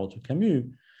Powell to Camus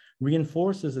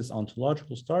reinforces this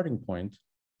ontological starting point,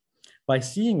 by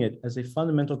seeing it as a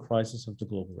fundamental crisis of the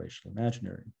global racial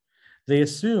imaginary. They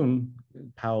assume,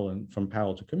 from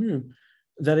Powell to Camus,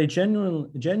 that a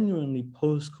genuinely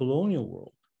post-colonial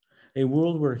world, a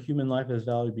world where human life is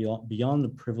valued beyond the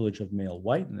privilege of male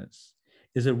whiteness,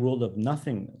 is a world of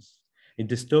nothingness, a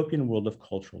dystopian world of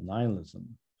cultural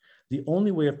nihilism. The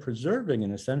only way of preserving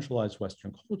an essentialized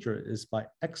Western culture is by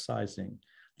excising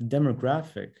the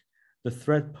demographic, the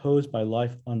threat posed by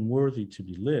life unworthy to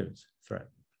be lived threat.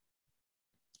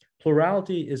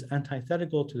 Plurality is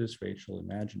antithetical to this racial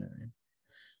imaginary.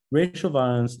 Racial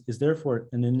violence is therefore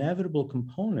an inevitable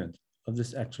component of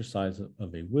this exercise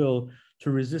of a will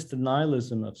to resist the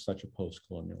nihilism of such a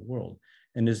post-colonial world,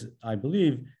 and is, I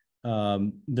believe,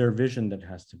 their vision that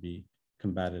has to be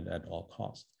combated at all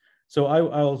costs. So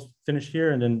I'll finish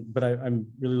here, but I'm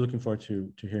really looking forward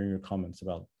to hearing your comments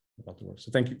about the work.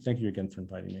 So thank you again for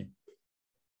inviting me.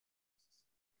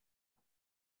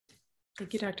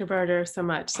 Thank you, Dr. Barder, so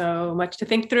much. So much to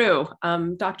think through.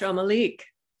 Dr. Malik.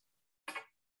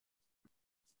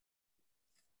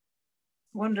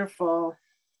 Wonderful.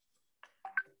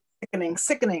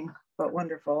 Sickening, but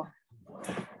wonderful.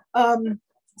 There's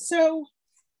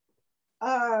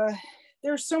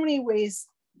so many ways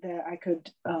that I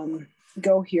could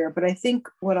go here, but I think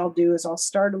what I'll do is I'll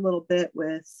start a little bit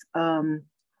with kind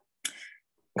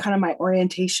of my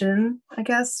orientation, I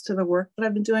guess, to the work that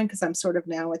I've been doing, because I'm sort of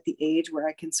now at the age where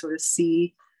I can sort of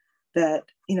see that,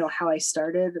 you know, how I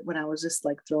started when I was just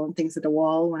like throwing things at the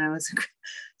wall when I was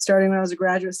starting when I was a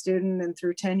graduate student and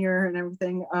through tenure and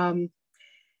everything,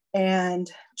 and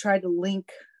tried to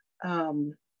link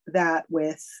that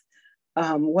with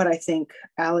what I think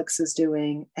Alex is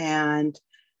doing, and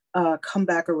come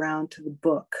back around to the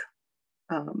book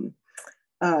and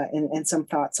some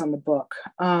thoughts on the book.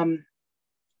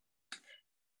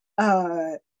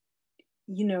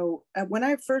 You know, when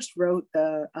I first wrote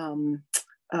the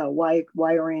Why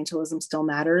Orientalism Still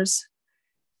Matters,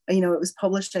 you know, it was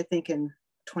published, I think, in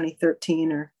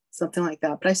 2013 or something like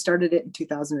that, but I started it in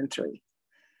 2003.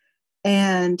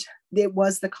 And it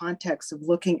was the context of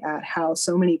looking at how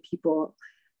so many people,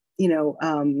 you know,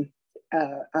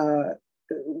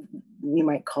 you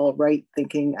might call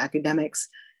right-thinking academics,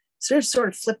 sort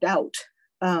of flipped out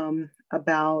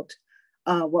about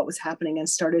what was happening and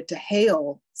started to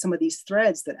hail some of these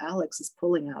threads that Alex is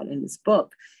pulling out in his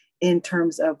book in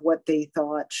terms of what they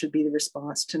thought should be the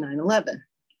response to 9/11.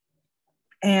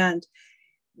 And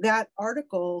that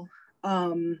article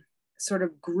sort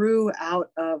of grew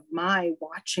out of my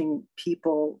watching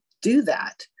people do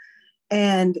that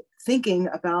and thinking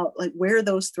about like where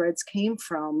those threads came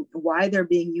from, why they're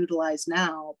being utilized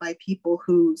now by people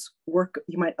whose work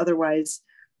you might otherwise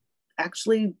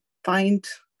actually find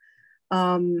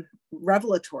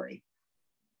revelatory.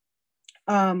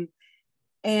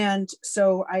 And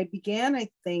so I began, I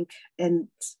think, and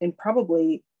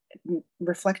probably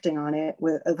reflecting on it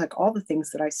with like all the things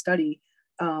that I study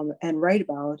and write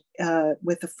about,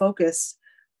 with a focus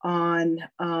on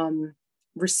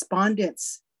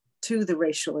respondents to the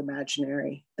racial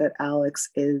imaginary that Alex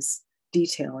is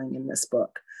detailing in this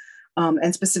book,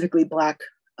 and specifically Black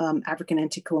African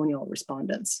anti-colonial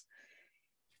respondents.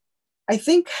 I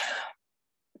think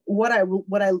what I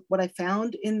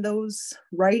found in those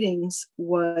writings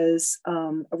was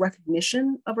a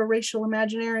recognition of a racial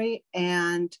imaginary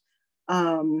and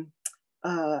a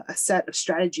set of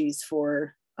strategies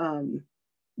for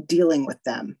dealing with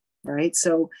them, right?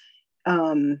 So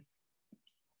a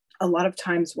lot of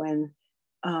times when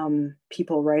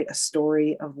people write a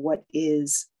story of what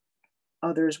is,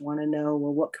 others want to know,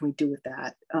 well, what can we do with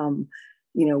that? You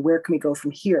know, where can we go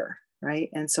from here, right?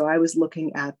 And so I was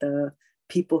looking at the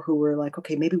people who were like,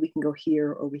 okay, maybe we can go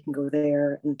here or we can go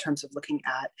there, in terms of looking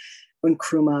at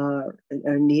Nkrumah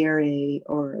or Nyerere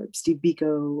or Steve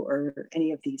Biko or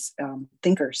any of these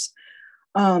thinkers.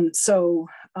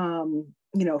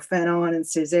 You know, Fanon and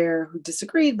Césaire, who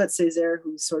disagreed, but Césaire,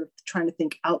 who's sort of trying to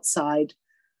think outside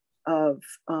of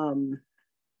a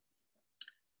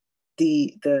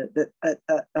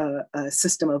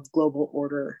system of global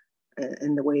order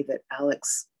in the way that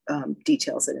Alex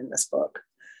details it in this book.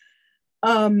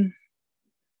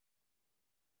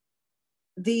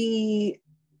 The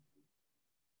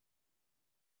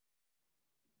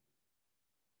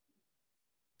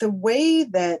way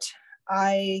that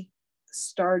I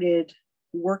started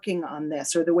working on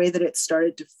this, or the way that it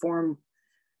started to form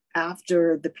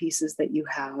after the pieces that you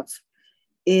have,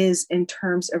 is in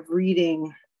terms of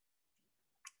reading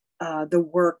the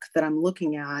work that I'm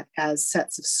looking at as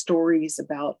sets of stories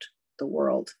about the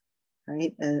world,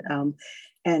 right? And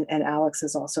Alex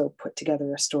has also put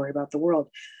together a story about the world.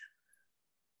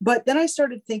 But then I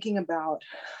started thinking about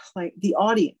like the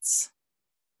audience,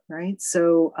 right?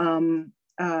 So,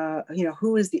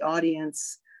 who is the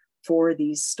audience for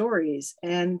these stories?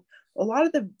 And a lot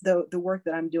of the work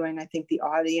that I'm doing, I think the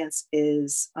audience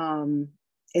is,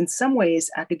 in some ways,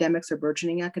 academics or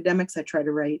burgeoning academics. I try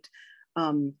to write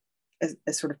as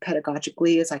sort of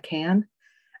pedagogically as I can.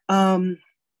 But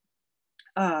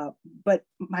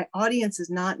my audience is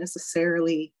not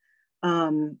necessarily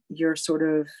your sort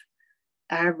of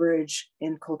average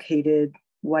inculcated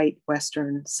white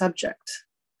Western subject,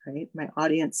 right? My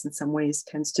audience in some ways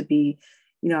tends to be,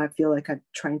 I feel like I'm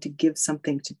trying to give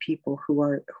something to people who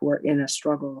are in a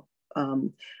struggle,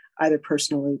 either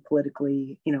personally,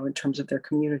 politically, in terms of their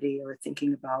community, or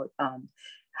thinking about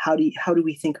how do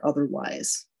we think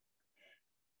otherwise.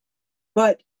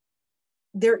 But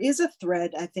there is a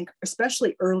thread, I think,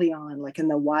 especially early on, like in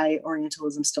the Why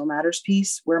Orientalism Still Matters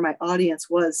piece, where my audience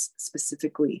was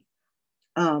specifically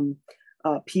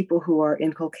people who are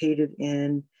inculcated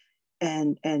in,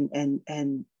 and no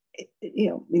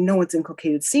one's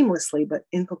inculcated seamlessly, but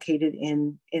inculcated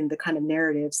in the kind of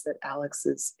narratives that Alex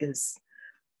is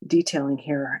detailing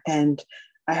here. And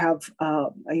I have,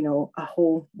 a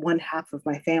whole one half of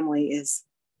my family is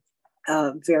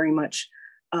very much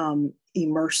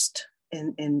immersed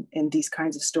in these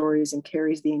kinds of stories and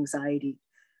carries the anxiety,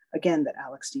 again, that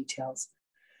Alex details.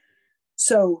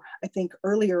 So I think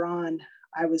earlier on,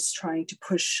 I was trying to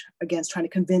push against, trying to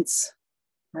convince,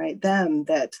 right, them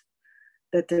that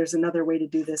there's another way to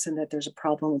do this, and that there's a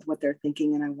problem with what they're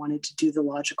thinking. And I wanted to do the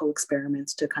logical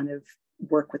experiments to kind of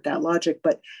work with that logic,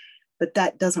 but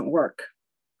that doesn't work,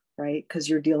 right? Because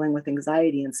you're dealing with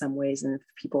anxiety in some ways. And if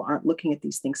people aren't looking at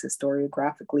these things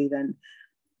historiographically, then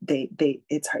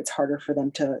it's harder for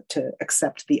them to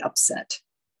accept the upset.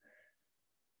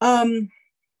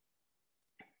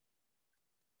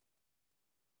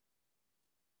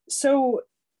 So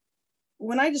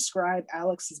when I describe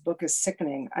Alex's book as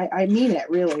sickening, I mean it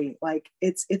really. Like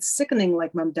it's sickening,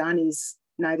 like Mamdani's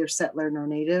Neither Settler Nor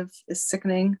Native is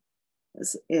sickening.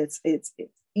 It's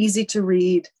easy to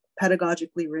read,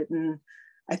 pedagogically written,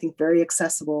 I think very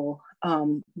accessible,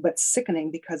 but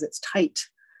sickening because it's tight.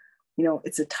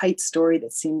 It's a tight story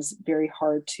that seems very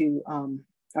hard to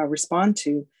respond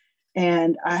to.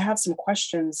 And I have some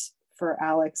questions for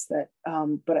Alex that,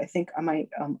 but I think I might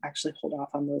actually hold off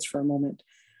on those for a moment.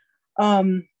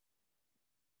 I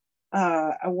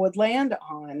would land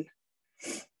on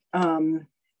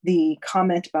the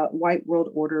comment about white world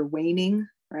order waning,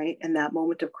 right? And that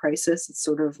moment of crisis, it's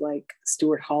sort of like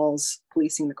Stuart Hall's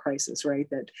Policing the Crisis, right?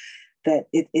 That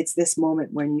it's this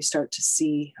moment when you start to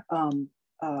see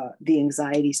the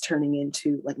anxieties turning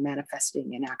into like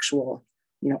manifesting in actual,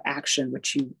 action,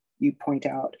 which you point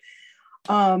out.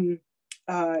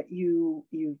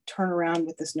 You turn around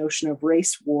with this notion of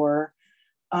race war,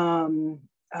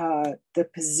 the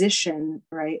position,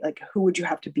 right? Like, who would you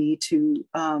have to be to,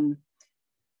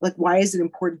 like, why is it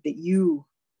important that you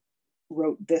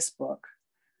wrote this book?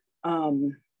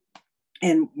 And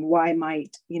why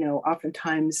might,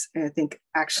 oftentimes, I think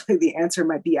actually the answer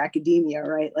might be academia,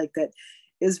 right? Like that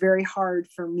is very hard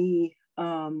for me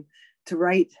to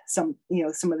write some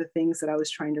of the things that I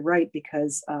was trying to write,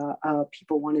 because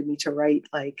people wanted me to write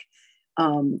like,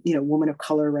 woman of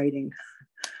color writing,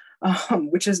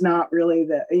 which is not really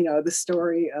the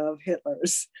story of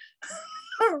Hitler's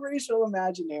racial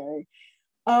imaginary.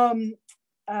 So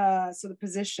the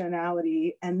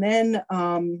positionality, and then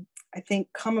I think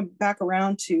coming back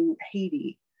around to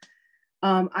Haiti,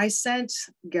 I sent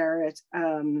Garrett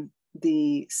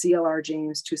the C.L.R.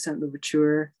 James Toussaint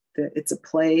Louverture. It's a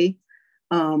play,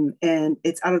 and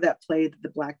it's out of that play that the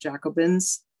Black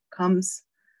Jacobins comes,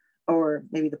 or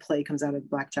maybe the play comes out of the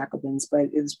Black Jacobins, but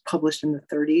it was published in the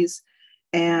 30s.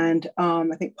 And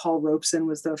I think Paul Robeson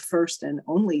was the first and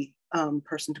only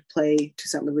person to play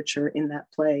Toussaint Louverture in that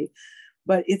play.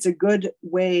 But it's a good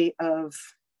way of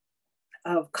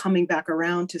coming back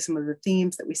around to some of the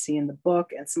themes that we see in the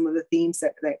book, and some of the themes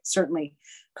that certainly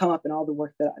come up in all the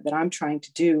work that I'm trying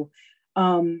to do.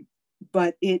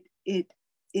 But it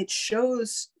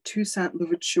shows Toussaint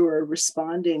Louverture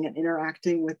responding and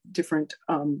interacting with different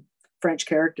French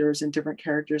characters and different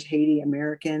characters, Haiti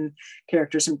American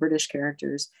characters and British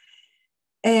characters.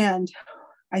 And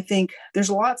I think there's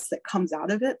lots that comes out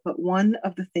of it, but one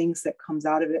of the things that comes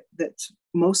out of it that's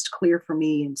most clear for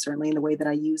me, and certainly in the way that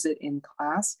I use it in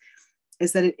class,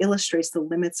 is that it illustrates the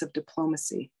limits of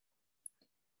diplomacy,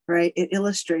 right? It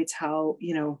illustrates how,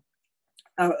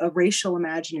 a racial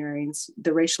imaginary,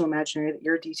 the racial imaginary that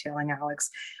you're detailing, Alex,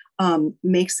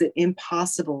 makes it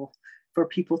impossible for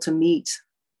people to meet,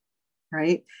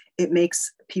 right? It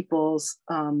makes people's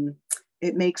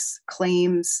it makes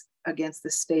claims against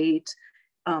the state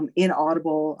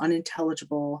inaudible,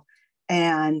 unintelligible,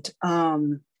 and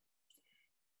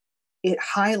it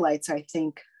highlights, I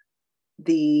think,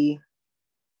 the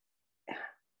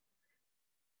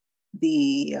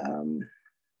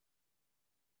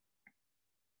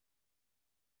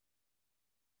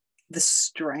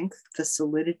strength, the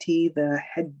solidity,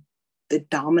 the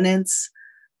dominance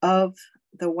of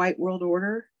the white world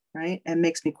order, right? And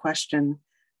makes me question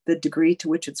the degree to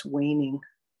which it's waning.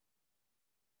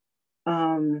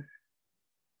 What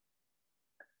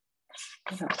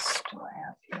else do I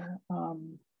have here?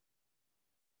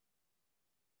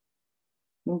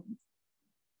 Well,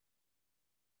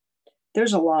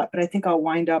 there's a lot, but I think I'll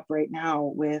wind up right now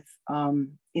with,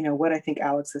 what I think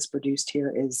Alex has produced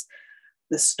here is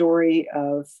the story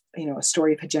of, a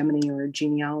story of hegemony or a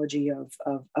genealogy of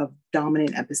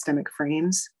dominant epistemic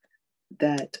frames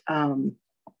that to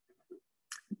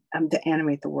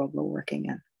animate the world we're working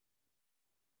in.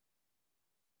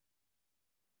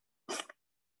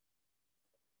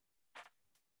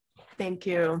 Thank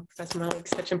you, Professor Malik.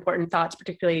 Such important thoughts,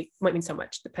 particularly what means so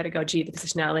much, the pedagogy, the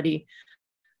positionality.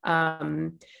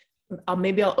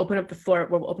 Maybe I'll open up the floor.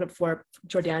 We'll open up for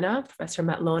Jordana, Professor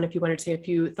Matlon, if you wanted to say a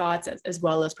few thoughts, as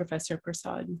well as Professor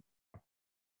Prasad.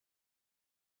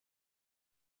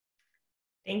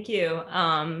 Thank you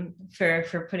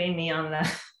for putting me on the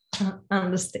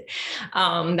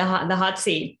the hot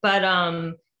seat. But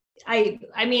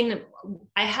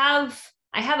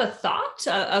I have a thought,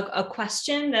 a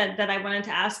question that I wanted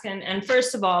to ask. And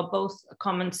first of all, both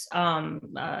comments,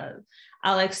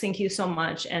 Alex, thank you so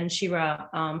much, and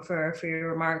Shiera for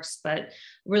your remarks, but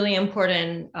really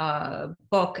important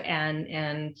book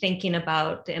and thinking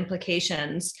about the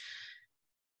implications.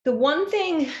 The one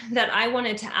thing that I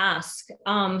wanted to ask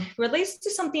relates to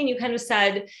something you kind of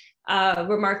said,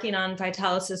 remarking on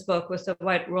Vitalis's book with the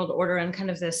white world order and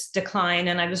kind of this decline.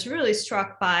 And I was really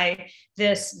struck by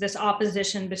this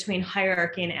opposition between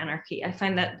hierarchy and anarchy. I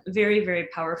find that very, very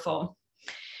powerful.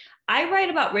 I write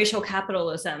about racial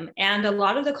capitalism, and a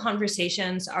lot of the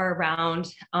conversations are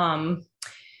around,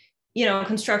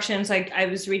 constructions. Like I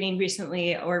was reading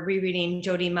recently or rereading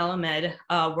Jody Melamed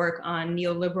work on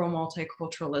neoliberal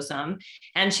multiculturalism.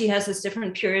 And she has this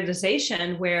different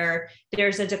periodization where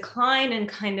there's a decline in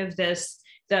kind of this,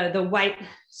 the white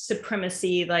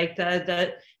supremacy, like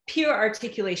the pure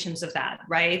articulations of that,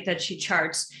 right? That she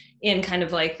charts in kind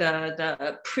of like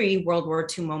the pre-World War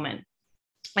II moment.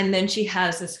 And then she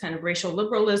has this kind of racial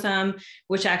liberalism,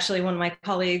 which actually one of my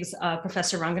colleagues,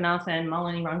 Professor Ranganathan,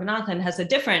 Malini Ranganathan, has a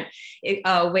different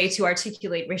way to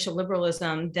articulate racial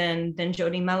liberalism than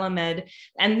Jody Melamed.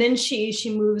 And then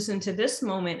she moves into this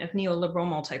moment of neoliberal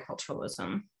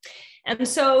multiculturalism. And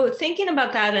so thinking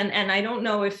about that, and I don't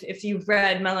know if you've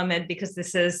read Melamed, because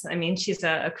this is, she's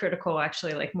a critical,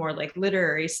 actually, like more like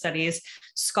literary studies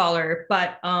scholar,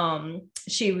 but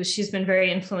she's been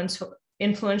very influential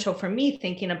for me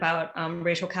thinking about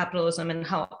racial capitalism and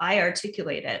how I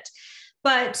articulate it.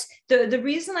 But the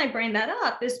reason I bring that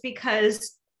up is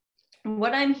because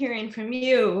what I'm hearing from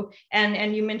you,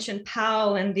 and you mentioned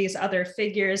Powell and these other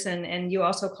figures, and you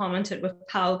also commented with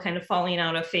Powell kind of falling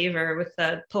out of favor with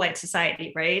the polite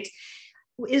society, right?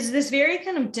 Is this very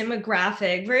kind of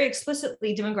demographic, very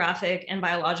explicitly demographic and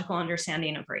biological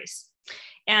understanding of race.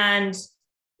 And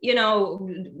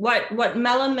what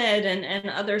Melamed and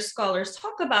other scholars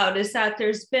talk about is that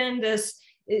there's been this,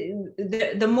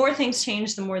 the more things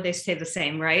change, the more they stay the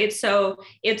same, right? So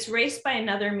it's race by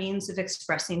another means of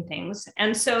expressing things.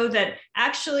 And so that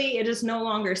actually it is no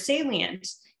longer salient.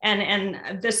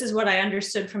 And this is what I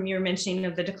understood from your mentioning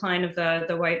of the decline of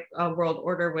the white world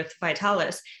order with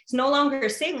Vitalis. It's no longer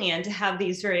salient to have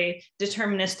these very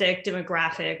deterministic,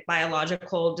 demographic,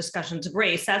 biological discussions of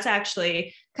race. That's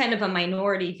actually kind of a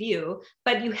minority view,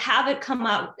 but you have it come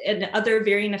out in other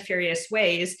very nefarious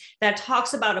ways that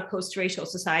talks about a post-racial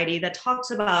society, that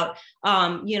talks about,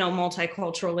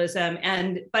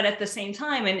 multiculturalism, but at the same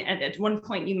time, and at one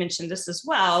point you mentioned this as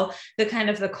well, the kind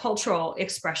of the cultural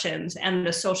expressions and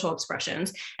the social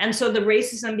expressions. And so the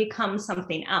racism becomes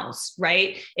something else,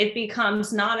 right? It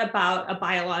becomes not about a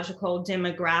biological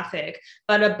demographic,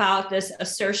 but about this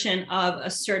assertion of a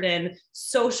certain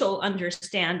social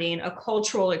understanding, a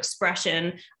cultural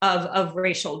expression of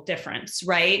racial difference,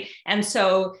 right? And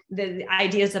so the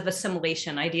ideas of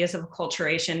assimilation, ideas of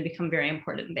acculturation become very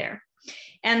important there.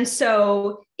 And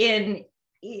so even,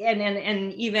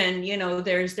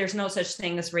 there's no such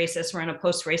thing as racist. We're in a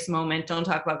post-race moment. Don't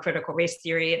talk about critical race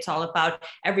theory. It's all about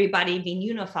everybody being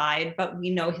unified, but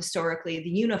we know historically the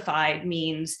unified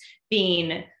means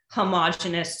being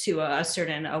homogenous to a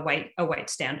white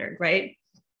standard, right?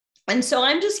 And so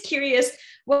I'm just curious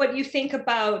what you think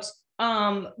about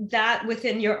that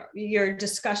within your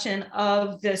discussion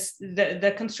of this,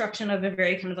 the construction of a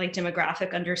very kind of like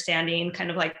demographic understanding, kind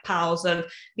of like piles of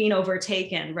being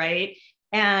overtaken, right?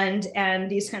 And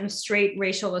these kind of straight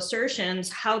racial assertions,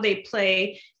 how they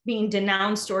play being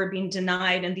denounced or being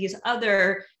denied, and these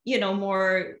other, you know,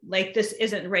 more like this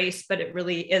isn't race, but it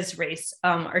really is race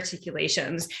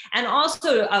articulations. And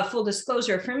also, full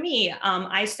disclosure for me,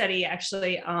 I study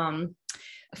actually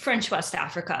French West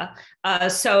Africa.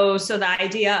 So the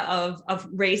idea of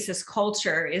racist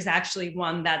culture is actually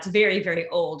one that's very, very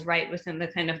old, right, within the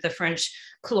kind of the French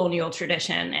colonial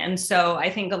tradition. And so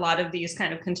I think a lot of these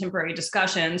kind of contemporary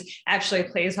discussions actually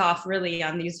plays off really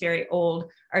on these very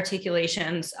old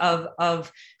articulations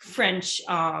of French,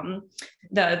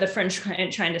 the French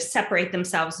trying to separate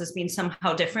themselves as being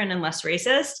somehow different and less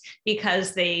racist,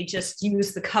 because they just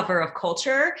use the cover of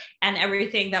culture, and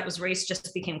everything that was race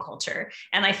just became culture.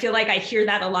 And I feel like I hear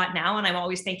that a lot now, and I'm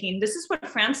always thinking, this is what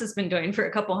France has been doing for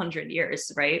a couple hundred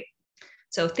years, right?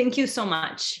 So thank you so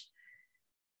much.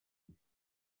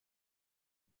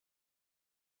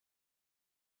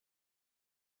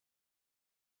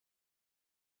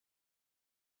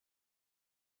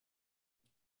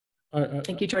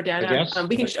 Thank you, Jordana.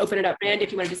 We can just open it up. Rand,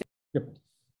 if you wanted to say. Yep.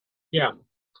 Yeah.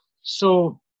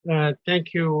 So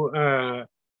thank you.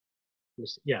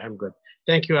 Yeah, I'm good.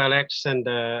 Thank you, Alex and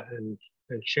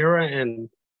Shiera and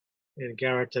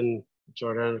Garrett and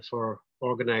Jordana for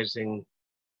organizing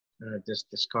this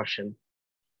discussion.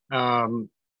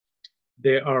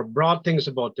 There are broad things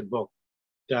about the book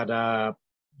that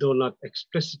though not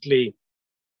explicitly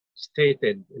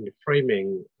stated in the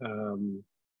framing,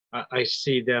 I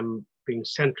see them being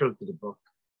central to the book.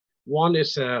 One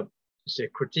is a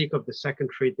critique of the second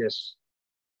treatise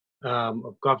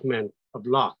of government of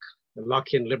Locke, the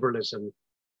Lockean liberalism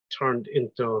turned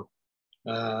into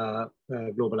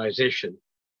globalization.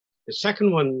 The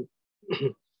second one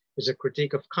is a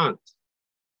critique of Kant,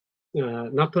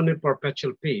 not only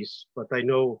perpetual peace, but I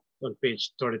know on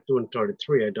page 32 and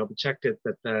 33, I double checked it,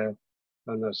 that and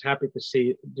I was happy to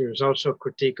see there's also a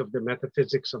critique of the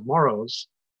metaphysics of morals,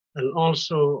 and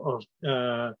also of,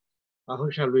 how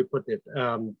shall we put it,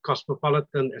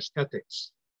 cosmopolitan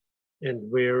aesthetics, and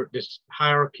where this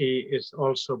hierarchy is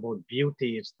also about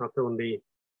beauty. It's not only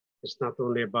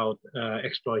about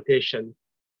exploitation.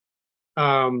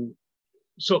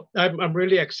 So I'm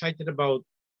really excited about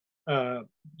the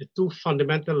two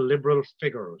fundamental liberal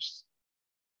figures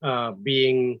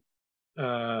being,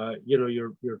 you know,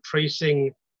 you're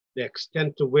tracing the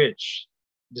extent to which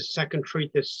the second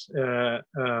treatise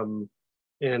and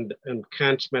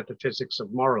Kant's metaphysics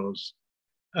of morals,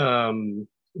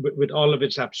 with all of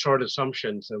its absurd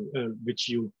assumptions, which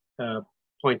you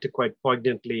point to quite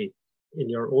poignantly in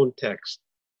your own text.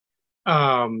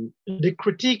 The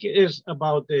critique is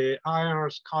about the IR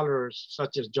scholars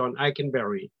such as John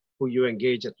Eikenberry, who you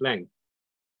engage at length,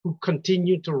 who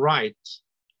continue to write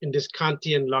in this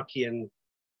Kantian, Lockean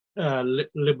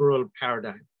liberal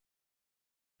paradigm.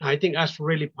 I think that's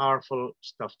really powerful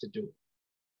stuff to do.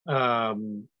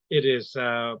 It is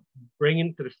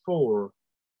bringing to the fore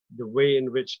the way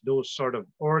in which those sort of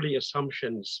early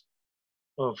assumptions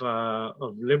of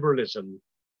liberalism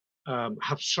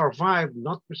have survived,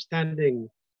 notwithstanding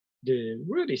the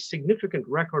really significant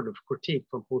record of critique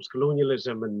from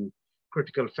post-colonialism and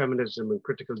critical feminism and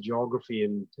critical geography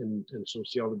and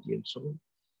sociology and so on.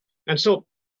 And so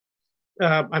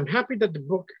I'm happy that the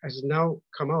book has now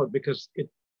come out, because it,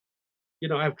 you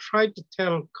know, I've tried to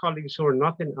tell colleagues who are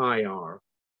not in IR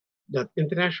that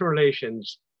international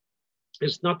relations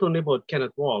is not only about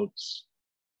Kenneth Waltz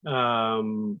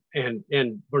and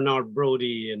Bernard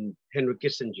Brody and Henry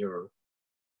Kissinger.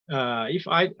 If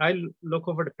I look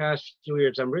over the past few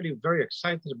years, I'm really very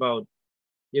excited about,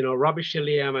 you know, Robbie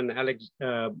Shilliam and Alex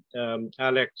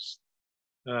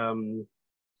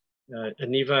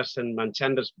Anivas and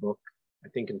Manchanda's book, I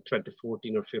think in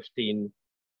 2014 or 15.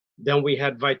 Then we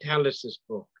had Vitalis's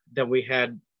book. Then we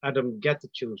had Adam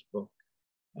Getachew's book.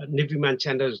 Nivi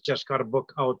Manchanda has just got a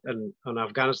book out on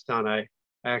Afghanistan. I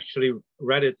actually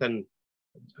read it, and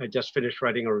I just finished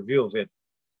writing a review of it.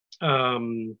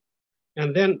 And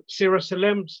then Sarah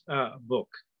Salem's book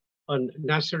on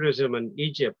Nasserism and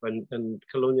Egypt and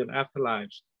colonial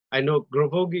afterlives. I know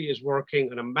Grovogi is working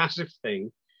on a massive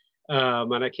thing,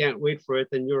 and I can't wait for it.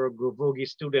 And you're a Grovogi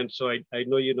student, so I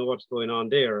know you know what's going on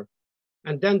there.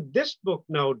 And then this book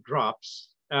now drops,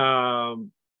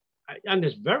 and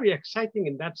it's very exciting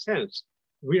in that sense.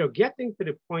 We are getting to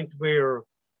the point where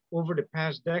over the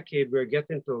past decade, we're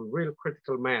getting to a real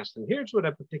critical mass. And here's what I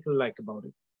particularly like about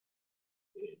it.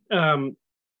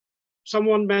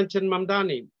 someone mentioned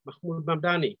Mahmoud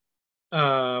Mamdani,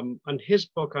 and his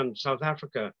book on South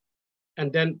Africa.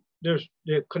 And then there's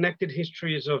the connected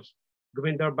histories of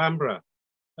Govinder Bambra.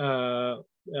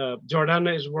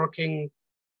 Jordana is working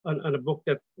on a book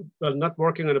that, well, not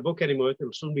working on a book anymore. It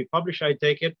will soon be published, I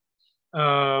take it,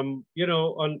 you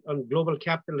know, on global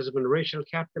capitalism and racial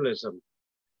capitalism.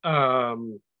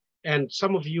 And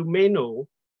some of you may know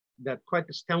that quite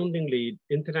astoundingly,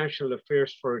 International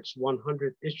Affairs for its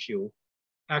 100th issue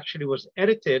actually was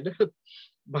edited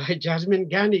by Jasmine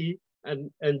Ghani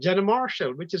and Jenna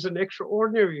Marshall, which is an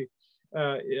extraordinary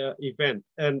event.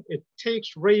 And it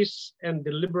takes race and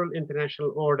the liberal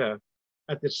international order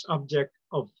at its object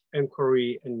of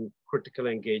inquiry and critical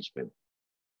engagement.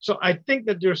 So I think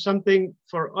that there's something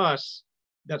for us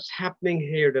that's happening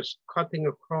here that's cutting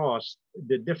across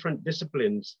the different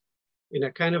disciplines in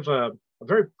a kind of a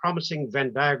very promising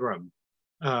Venn diagram.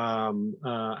 And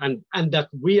that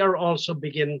we are also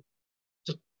begin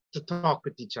to talk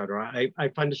with each other. I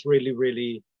find this really,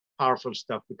 really powerful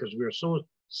stuff because we're so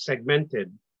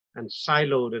segmented and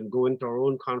siloed and go into our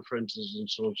own conferences and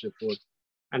so on and so forth.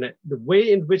 And the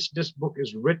way in which this book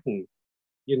is written,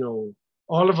 you know,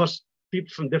 all of us,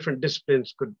 people from different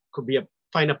disciplines could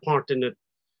find a part in it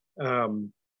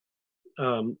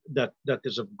that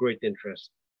is of great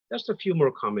interest. Just a few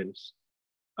more comments.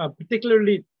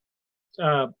 Particularly,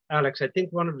 Alex, I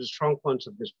think one of the strong points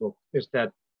of this book is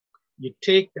that you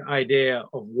take the idea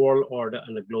of world order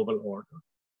and a global order,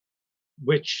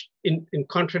 which in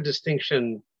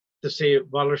contradistinction to say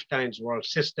Wallerstein's world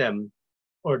system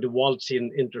or the Waltzian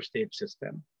interstate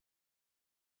system.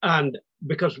 And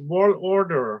because world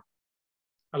order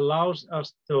allows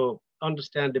us to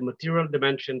understand the material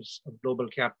dimensions of global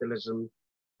capitalism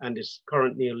and its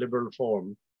current neoliberal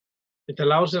form, it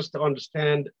allows us to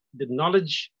understand the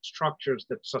knowledge structures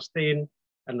that sustain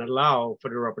and allow for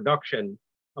the reproduction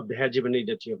of the hegemony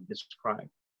that you have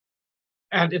described.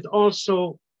 And it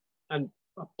also, and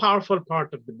a powerful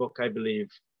part of the book, I believe,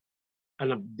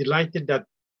 and I'm delighted that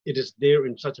it is there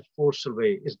in such a forceful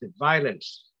way, is the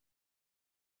violence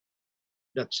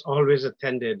that's always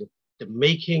attended the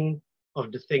making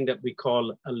of the thing that we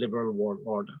call a liberal world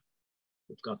order.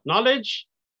 We've got knowledge,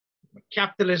 we've got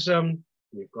capitalism,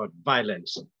 we've got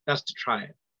violence. That's the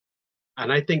triad.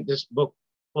 And I think this book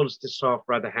pulls this off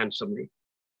rather handsomely.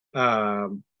 I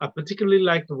particularly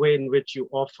like the way in which you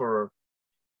offer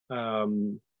a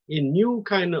new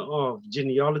kind of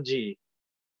genealogy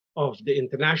of the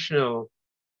international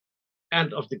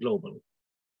and of the global.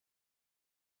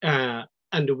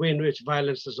 And the way in which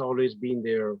violence has always been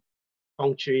there,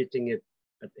 punctuating it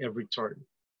at every turn,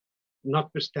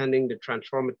 notwithstanding the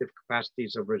transformative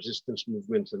capacities of resistance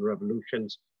movements and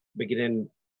revolutions, beginning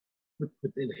with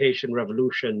the Haitian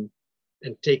Revolution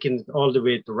and taking it all the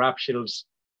way to Raphael's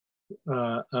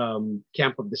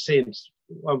Camp of the Saints.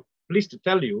 I'm pleased to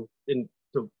tell you,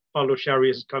 to follow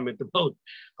Sharia's comment about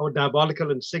how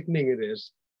diabolical and sickening it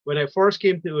is. When I first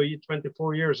came to EOE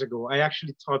 24 years ago, I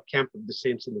actually taught Camp of the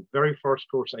Saints in the very first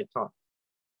course I taught,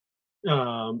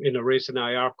 in a race and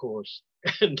IR course.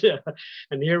 And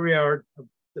here we are,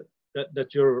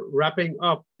 that you're wrapping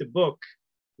up the book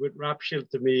with Raphael,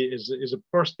 to me is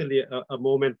personally a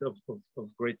moment of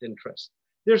great interest.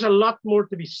 There's a lot more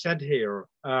to be said here.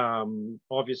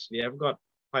 Obviously, I've got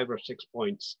 5 or 6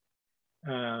 points.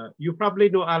 You probably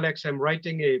know, Alex, I'm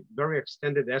writing a very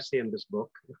extended essay in this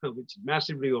book, which is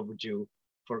massively overdue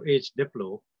for H.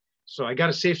 Diplo. So I got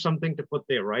to save something to put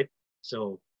there, right?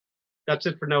 So that's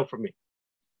it for now for me.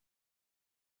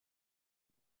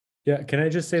 Yeah, can I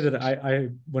just say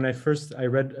that when I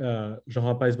read Jean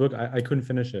Rapai's book, I couldn't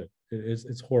finish it.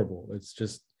 It's horrible. It's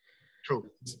just true.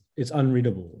 It's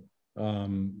unreadable.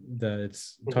 That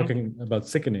it's talking about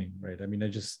sickening, right? I mean,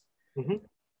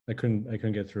 I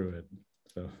couldn't get through it.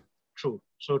 So true,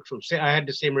 so true. See, I had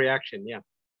the same reaction. Yeah,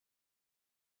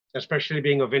 especially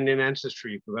being of Indian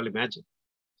ancestry, you can well imagine.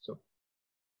 So.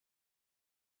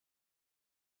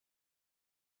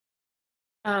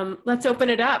 Let's open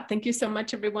it up. Thank you so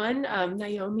much, everyone.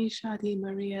 Naomi, Shadi,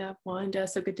 Maria, Wanda,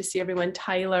 so good to see everyone.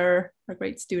 Tyler, our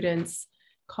great students,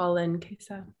 Colin,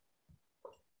 Kesa.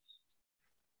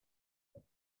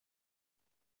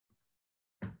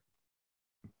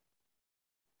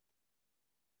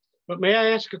 But may I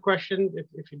ask a question,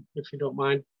 if you don't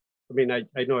mind? I mean, I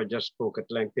know I just spoke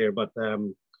at length there, but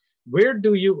where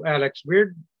do you, Alex,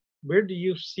 where do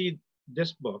you see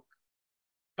this book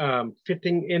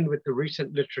fitting in with the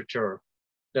recent literature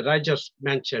that I just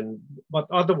mentioned, but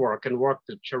other work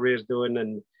that Sharia is doing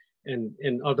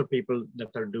and other people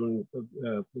that are doing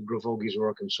Grovogi's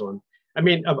work and so on? I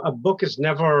mean, a book is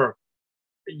never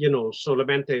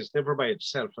Solamente is never by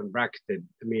itself unbracketed.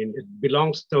 I mean, it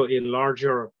belongs to a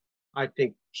larger, I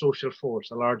think, social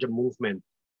force, a larger movement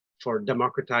for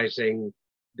democratizing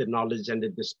the knowledge and the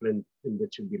discipline in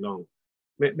which you belong.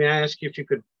 May I ask you if you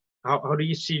could, how do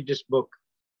you see this book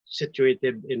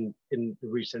situated in the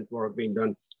recent work being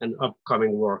done and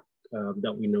upcoming work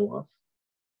that we know of?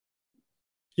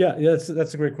 Yeah,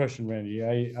 that's a great question, Randy.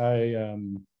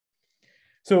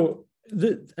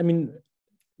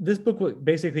 This book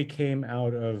basically came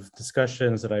out of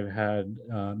discussions that I've had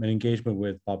an engagement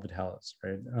with Bob Vitalis,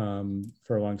 right,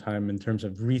 for a long time in terms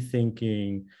of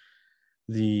rethinking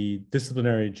the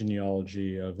disciplinary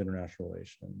genealogy of international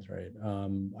relations, right?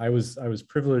 I was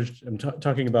privileged. I'm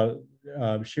talking about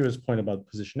Shiera's point about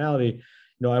positionality.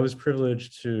 I was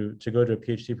privileged to go to a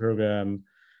PhD program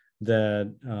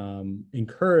that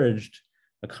encouraged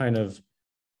a kind of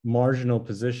marginal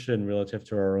position relative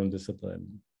to our own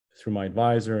discipline through my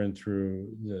advisor and through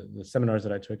the seminars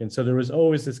that I took. And so there was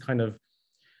always this kind of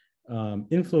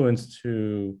influence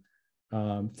to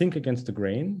think against the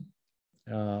grain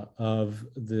of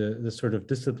the sort of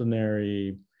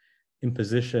disciplinary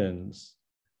impositions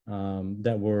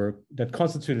that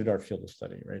constituted our field of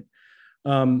study, right?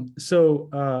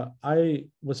 I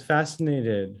was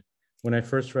fascinated when I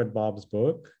first read Bob's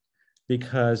book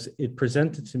because it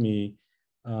presented to me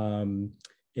an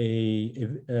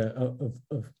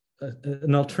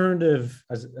alternative,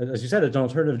 as you said, an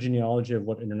alternative genealogy of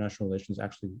what international relations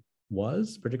actually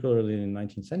was, particularly in the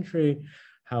 19th century,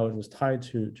 how it was tied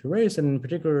to race, and in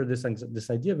particular this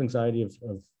idea of anxiety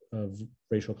of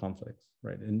racial conflicts,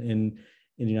 right, in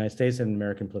the United States and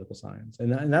American political science,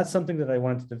 and that's something that I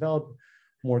wanted to develop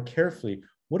more carefully.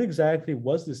 What exactly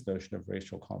was this notion of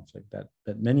racial conflict that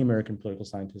many American political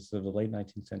scientists of the late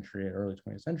 19th century and early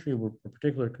 20th century were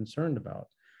particularly concerned about,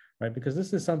 right? Because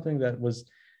this is something that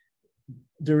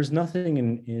there was nothing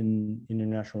in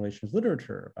international relations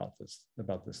literature about this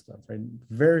stuff, right?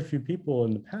 Very few people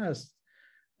in the past,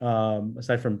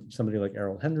 aside from somebody like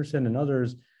Errol Henderson and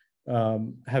others,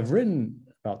 have written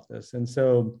about this. And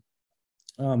so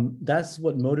that's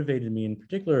what motivated me in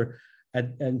particular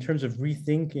in terms of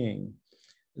rethinking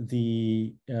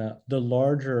the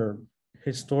larger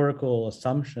historical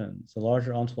assumptions, the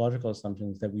larger ontological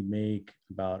assumptions that we make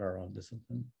about our own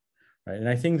discipline, right? And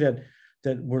I think that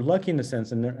we're lucky in a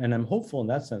sense, and I'm hopeful in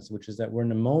that sense, which is that we're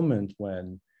in a moment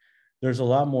when there's a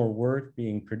lot more work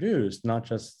being produced, not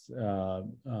just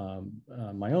my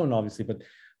own, obviously,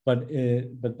 but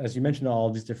as you mentioned, all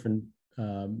these different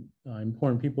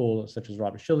important people such as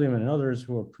Robert Shilliam and others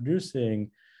who are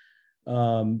producing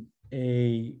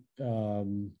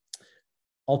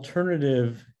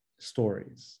alternative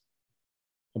stories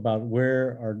about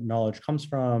where our knowledge comes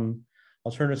from,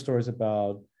 alternative stories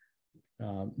about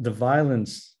the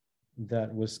violence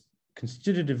that was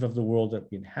constitutive of the world that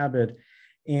we inhabit.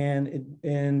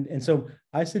 And so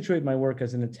I situate my work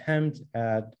as an attempt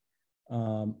at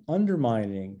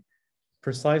undermining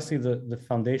precisely the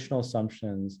foundational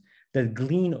assumptions that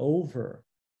glean over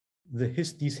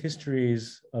these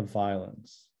histories of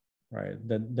violence, right?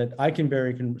 That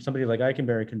somebody like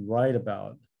Eikenberry can write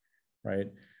about, right?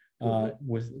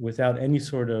 Without any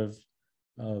sort of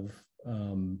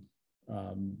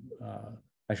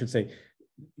I should say,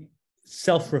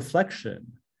 self-reflection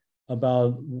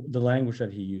about the language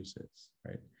that he uses,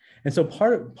 right? And so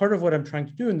part of what I'm trying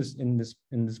to do in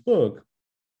this book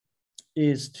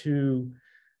is to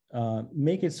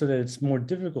make it so that it's more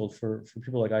difficult for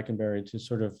people like Eikenberry to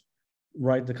sort of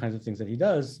write the kinds of things that he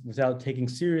does without taking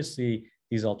seriously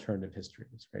these alternative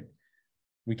histories, right?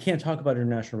 We can't talk about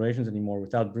international relations anymore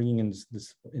without bringing in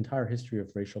this entire history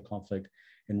of racial conflict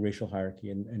and racial hierarchy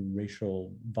and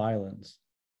racial violence,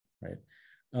 right?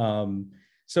 More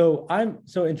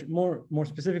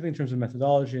specifically in terms of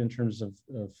methodology, in terms of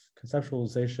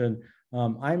conceptualization,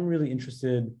 I'm really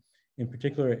interested in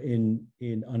particular in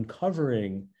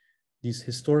uncovering these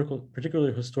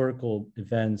particularly historical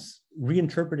events,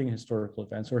 reinterpreting historical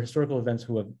events or historical events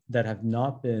that have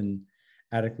not been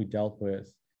adequately dealt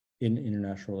with in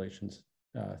international relations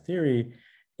theory,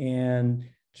 and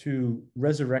to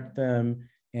resurrect them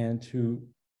and to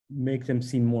make them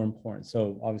seem more important.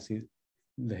 So obviously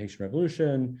the Haitian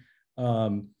Revolution,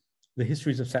 the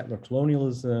histories of settler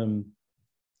colonialism,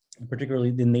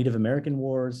 particularly the Native American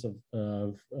wars of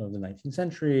the 19th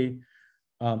century,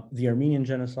 the Armenian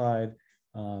genocide,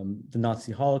 the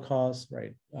Nazi Holocaust,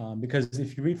 right? Because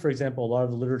if you read, for example, a lot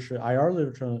of the literature, IR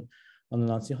literature on the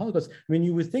Nazi Holocaust, I mean,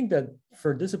 you would think that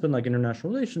for a discipline like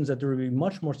international relations, that there would be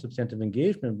much more substantive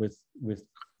engagement with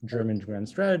German grand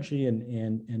strategy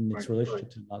and its relationship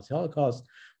to the Nazi Holocaust,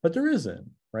 but there isn't,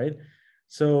 right?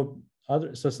 So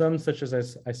some, such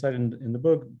as I cited in the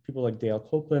book, people like Dale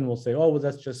Copeland will say, oh, well,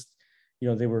 that's just,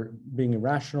 they were being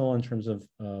irrational in terms of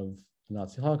the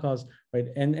Nazi Holocaust, right?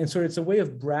 And so it's a way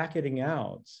of bracketing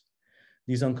out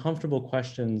these uncomfortable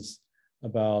questions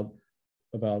about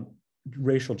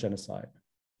racial genocide,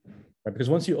 right? Because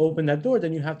once you open that door,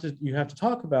 then you have to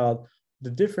talk about the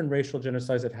different racial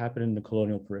genocides that happen in the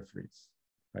colonial peripheries,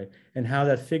 right? And how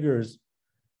that figures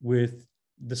with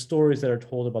the stories that are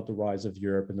told about the rise of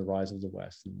Europe and the rise of the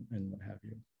West and what have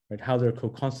you, right? How they're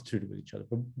co-constituted with each other.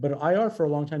 But IR for a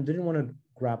long time didn't want to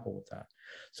grapple with that.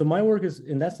 So my work is,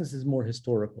 in that sense, is more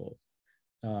historical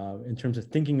in terms of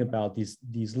thinking about these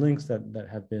links that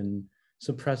have been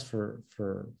suppressed for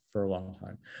a long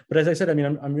time. But as I said, I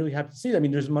mean, I'm really happy to see that. I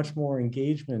mean, there's much more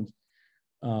engagement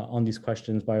on these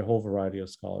questions by a whole variety of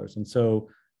scholars. And so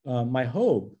my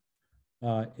hope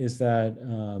is that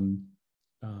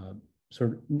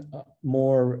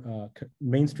more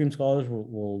mainstream scholars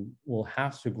will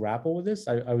have to grapple with this.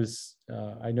 I noticed,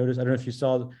 I don't know if you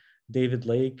saw, David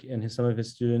Lake and some of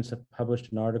his students have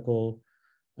published an article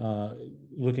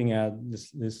looking at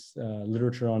this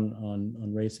literature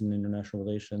on race and international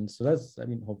relations. So that's, I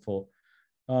mean, hopeful.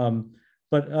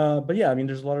 But yeah, I mean,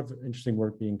 there's a lot of interesting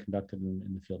work being conducted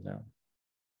in the field now.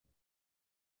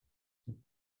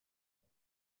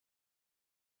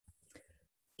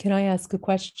 Can I ask a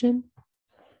question?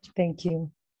 Thank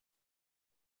you.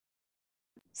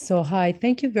 So hi,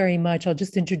 thank you very much. I'll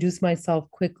just introduce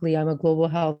myself quickly. I'm a global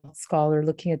health scholar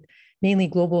looking at mainly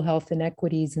global health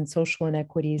inequities and social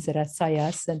inequities at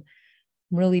SIS, and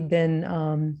really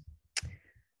been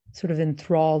sort of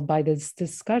enthralled by this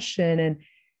discussion.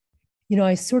 And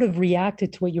I sort of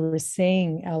reacted to what you were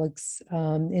saying, Alex,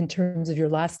 in terms of your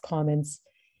last comments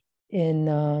in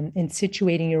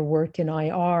situating your work in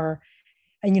IR.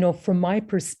 And, from my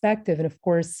perspective, and of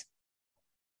course,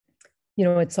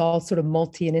 it's all sort of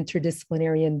multi and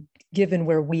interdisciplinary, and given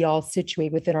where we all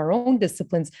situate within our own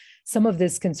disciplines, some of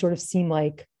this can sort of seem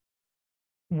like,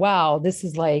 wow, this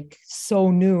is like so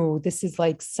new. This is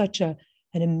like such an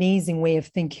amazing way of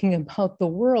thinking about the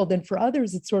world. And for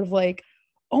others, it's sort of like,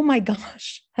 oh my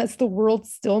gosh, has the world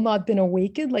still not been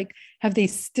awakened? Like, have they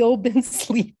still been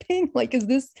sleeping? Like, is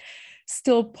this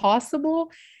still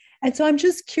possible? And so I'm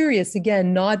just curious,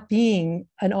 again, not being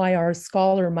an IR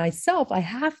scholar myself, I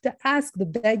have to ask the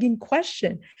begging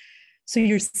question. So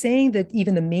you're saying that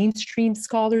even the mainstream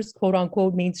scholars, quote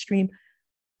unquote mainstream,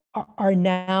 are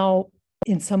now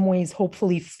in some ways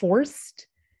hopefully forced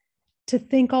to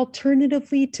think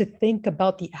alternatively, to think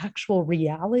about the actual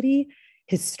reality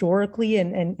historically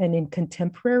and in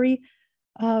contemporary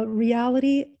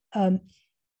reality.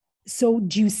 So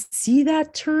do you see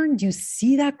that turn? Do you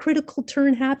see that critical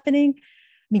turn happening? I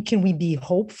mean, can we be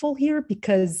hopeful here?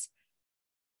 Because,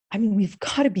 I mean, we've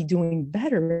got to be doing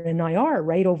better in IR,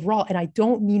 right, overall. And I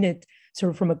don't mean it sort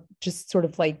of from just sort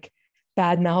of like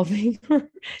bad mouthing or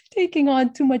taking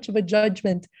on too much of a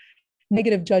judgment,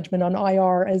 negative judgment on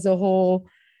IR as a whole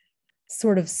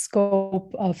sort of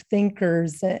scope of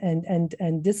thinkers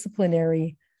and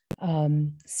disciplinary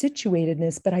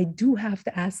situatedness. But I do have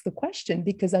to ask the question,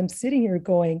 because I'm sitting here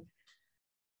going,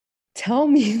 tell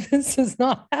me this is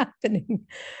not happening.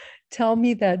 Tell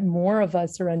me that more of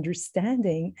us are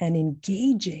understanding and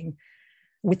engaging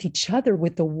with each other,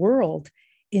 with the world,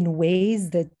 in ways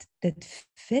that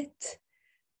fit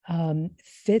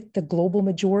the global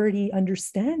majority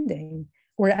understanding,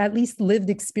 or at least lived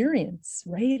experience,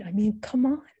 right? I mean, come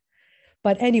on.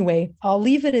 But anyway, I'll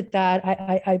leave it at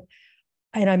that.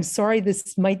 And I'm sorry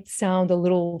this might sound a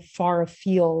little far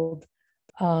afield,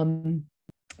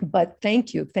 but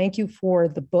thank you. Thank you for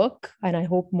the book. And I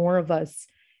hope more of us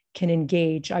can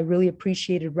engage. I really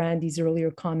appreciated Randy's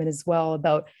earlier comment as well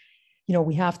about,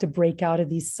 we have to break out of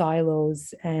these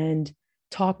silos and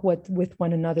talk with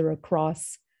one another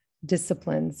across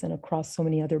disciplines and across so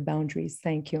many other boundaries.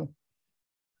 Thank you.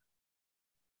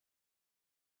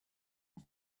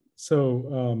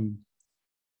 So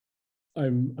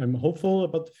I'm hopeful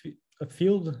about the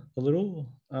field a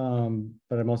little,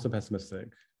 but I'm also pessimistic.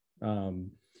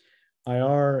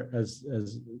 IR, as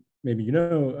maybe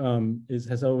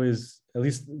has always, at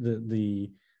least the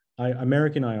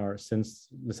American IR since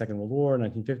the Second World War,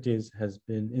 1950s, has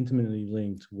been intimately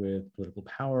linked with political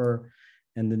power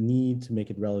and the need to make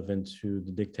it relevant to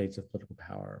the dictates of political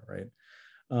power, right?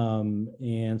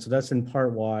 And so that's in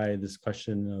part why this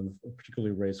question of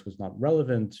particularly race was not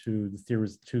relevant to the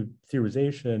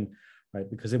theorization, right?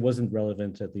 Because it wasn't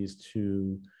relevant, at least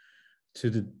to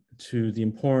the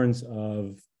importance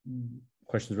of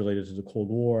questions related to the Cold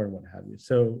War and what have you.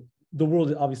 So the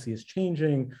world obviously is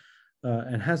changing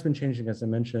and has been changing, as I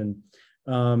mentioned,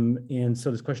 And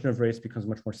so this question of race becomes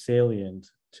much more salient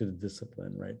to the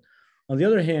discipline, right? On the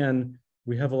other hand,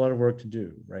 we have a lot of work to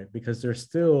do, right? Because there's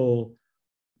still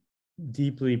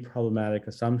deeply problematic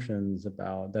assumptions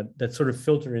about that sort of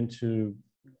filter into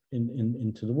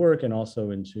the work and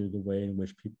also into the way in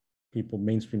which people,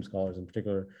 mainstream scholars in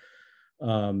particular,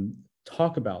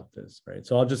 talk about this, right?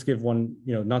 So I'll just give one,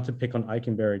 not to pick on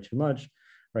Eikenberry too much,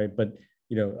 right? But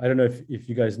I don't know if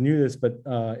you guys knew this, but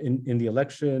in the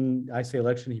election, ISA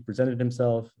election, he presented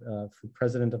himself for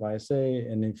president of ISA,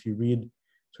 and if you read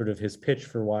sort of his pitch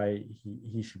for why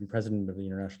he should be president of the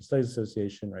International Studies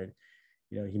Association, right?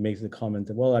 He makes the comment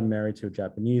that, well, I'm married to a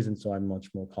Japanese, and so I'm much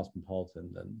more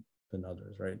cosmopolitan than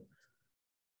others, right?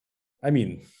 I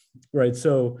mean, right?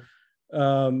 So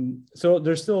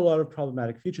there's still a lot of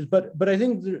problematic features, but I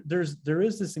think there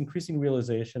is this increasing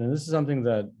realization, and this is something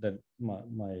that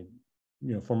my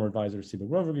former advisor Stephen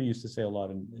Grover used to say a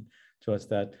lot to us,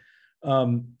 that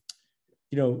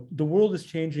the world is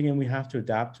changing and we have to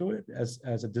adapt to it as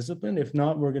a discipline. If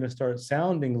not, we're going to start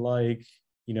sounding like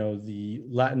the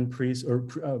Latin priests or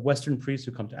Western priests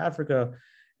who come to Africa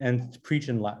and preach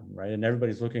in Latin, right? And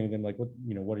everybody's looking at them like,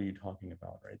 what are you talking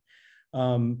about, right?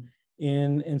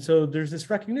 And so there's this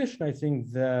recognition, I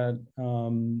think, that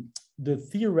the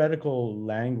theoretical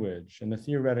language and the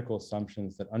theoretical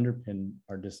assumptions that underpin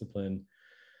our discipline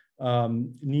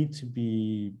need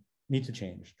to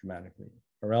change dramatically,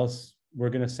 or else we're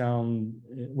going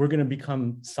to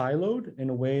become siloed in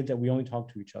a way that we only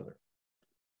talk to each other,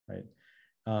 right?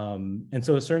 And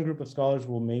so a certain group of scholars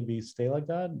will maybe stay like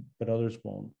that, but others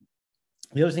won't.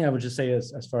 The other thing I would just say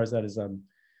is, as far as that is,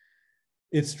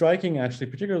 it's striking, actually,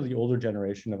 particularly the older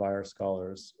generation of IR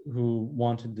scholars who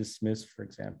want to dismiss, for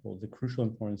example, the crucial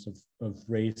importance of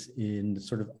race in the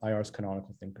sort of IR's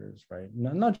canonical thinkers, right?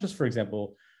 Not just, for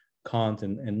example, Kant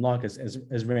and Locke,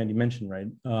 as Randy mentioned, right?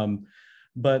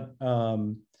 But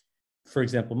for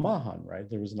example, Mahan, right?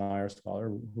 There was an IR scholar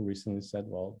who recently said,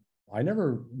 well, I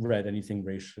never read anything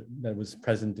racial that was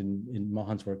present in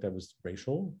Mahan's work that was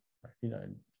racial. Right?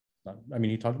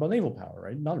 He talked about naval power,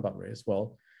 right? Not about race.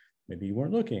 Well, maybe you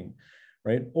weren't looking,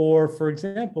 right? Or for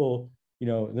example,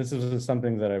 this is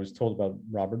something that I was told about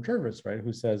Robert Jervis, right?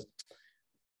 Who says,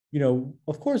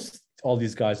 of course, all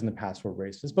these guys in the past were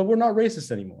racist, but we're not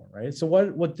racist anymore, right? So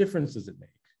what difference does it make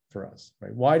for us,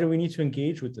 right? Why do we need to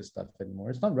engage with this stuff anymore?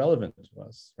 It's not relevant to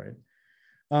us, right?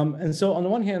 And so on the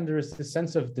one hand, there is this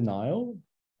sense of denial,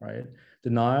 right?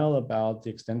 Denial about the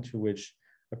extent to which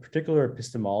a particular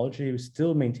epistemology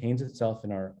still maintains itself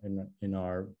in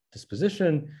our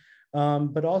disposition,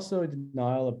 but also a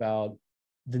denial about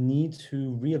the need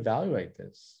to reevaluate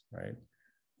this, right?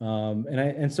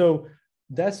 And so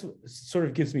that's sort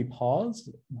of gives me pause.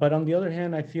 But on the other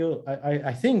hand, I think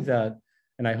that,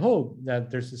 and I hope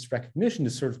that there's this recognition,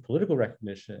 this sort of political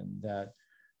recognition that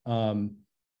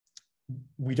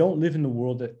we don't live in the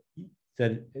world that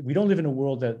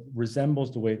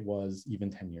resembles the way it was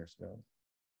even 10 years ago,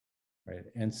 right?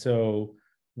 And so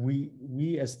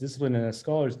we as discipline and as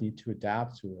scholars need to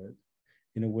adapt to it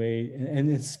in a way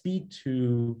and speak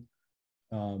to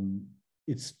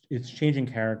its changing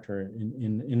character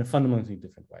in a fundamentally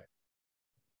different way.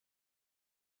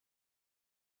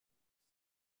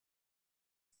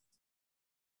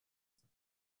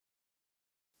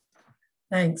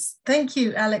 Thanks. Thank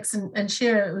you, Alex and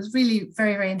Shiera. It was really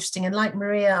very, very interesting. And like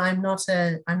Maria, I'm not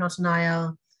an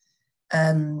IR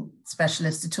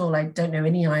specialist at all. I don't know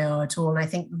any IR at all. And I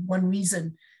think one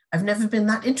reason I've never been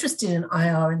that interested in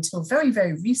IR until very,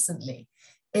 very recently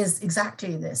is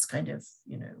exactly this kind of,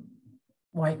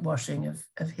 whitewashing of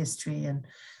history and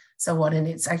so on. And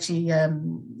it's actually,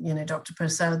 Dr.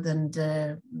 Prasad and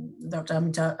Dr.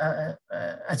 Amita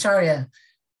Acharya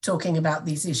talking about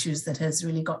these issues that has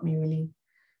really got me really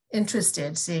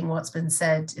interested, seeing what's been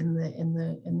said in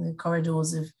the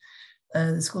corridors of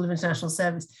the School of International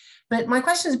Service. But my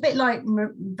question is a bit like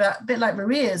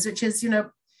Maria's, which is,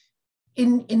 in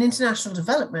international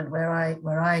development,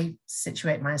 where I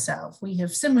situate myself, we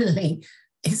have similarly,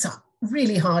 it's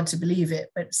really hard to believe it,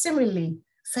 but similarly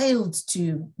failed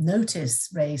to notice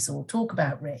race or talk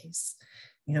about race.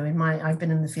 I've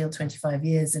been in the field 25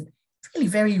 years, and really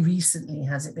very recently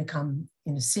has it become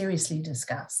seriously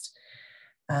discussed.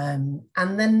 And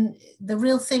then the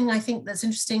real thing I think that's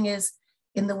interesting is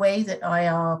in the way that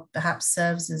IR perhaps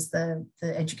serves as the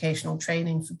educational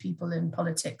training for people in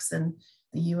politics and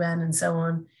the UN and so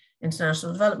on.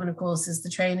 International development, of course, is the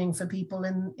training for people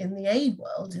in the aid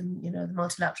world, in the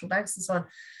multilateral banks and so on.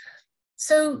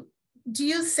 So do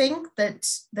you think that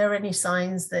there are any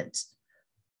signs that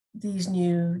these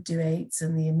new debates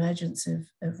and the emergence of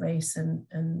race and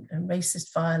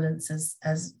racist violence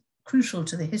as crucial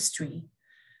to the history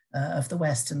of the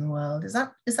West and the world. Is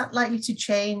that likely to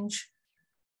change?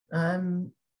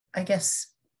 I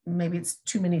guess maybe it's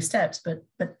too many steps, but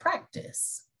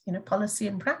practice, policy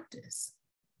and practice,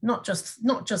 not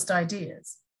just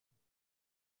ideas.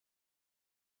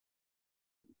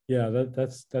 Yeah,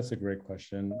 that's a great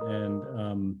question.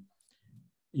 And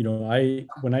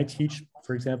when I teach,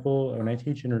 for example, when I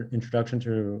teach introduction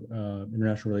to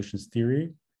international relations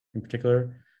theory, in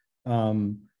particular,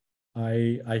 I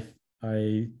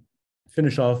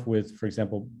finish off with, for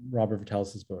example, Robert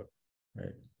Vitalis's book,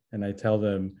 right? And I tell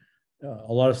them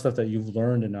a lot of stuff that you've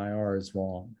learned in IR is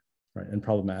wrong, right, and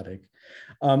problematic.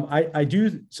 I do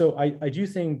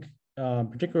think,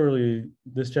 particularly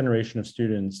this generation of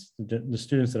students, the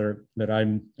students that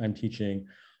I'm teaching,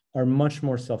 are much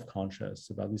more self-conscious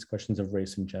about these questions of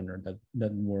race and gender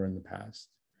than were in the past,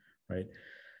 right?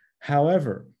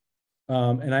 However,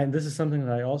 this is something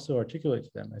that I also articulate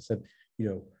to them. I said,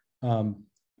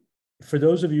 for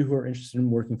those of you who are interested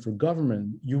in working for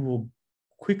government, you will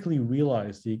quickly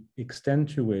realize the extent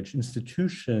to which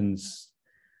institutions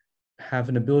have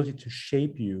an ability to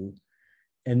shape you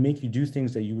and make you do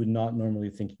things that you would not normally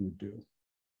think you would do,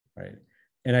 right?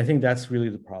 And I think that's really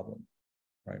the problem,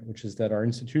 right? Which is that our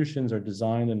institutions are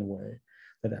designed in a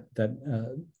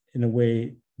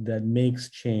way that makes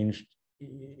change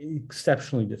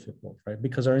exceptionally difficult, right?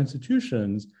 Because our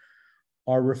institutions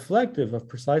are reflective of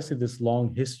precisely this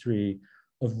long history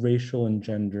of racial and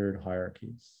gendered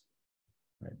hierarchies,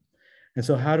 right? And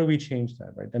so how do we change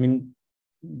that, right? I mean,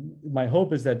 my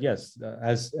hope is that, yes,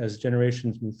 as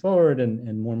generations move forward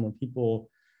and more people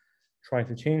try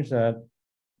to change that,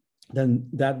 then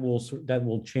that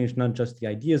will change not just the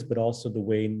ideas, but also the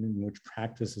way in which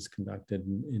practice is conducted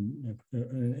in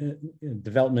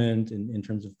development, in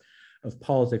terms of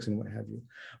politics and what have you.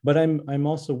 But I'm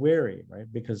also wary, right?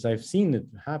 Because I've seen it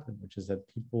happen, which is that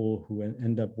people who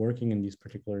end up working in these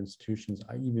particular institutions,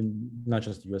 even not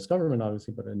just the US government,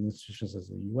 obviously, but in institutions as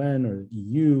the UN or the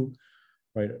EU,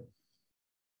 right?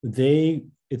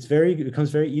 It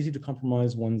becomes very easy to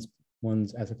compromise one's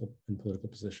ethical and political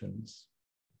positions,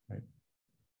 right?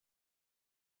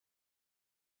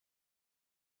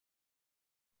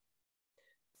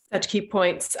 Such key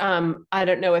points. I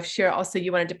don't know if Shiera also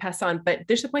you wanted to pass on, but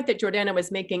there's a point that Jordana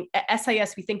was making. At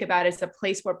SIS, we think about it as a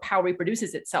place where power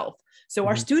reproduces itself. So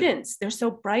our students, they're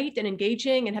so bright and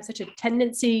engaging and have such a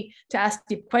tendency to ask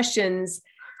deep questions.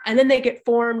 And then they get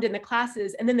formed in the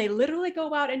classes, and then they literally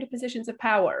go out into positions of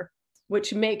power,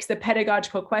 which makes the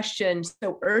pedagogical question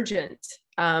so urgent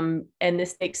and the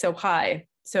stakes so high.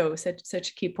 So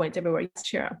such key points everywhere. Yes,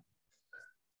 Shiera.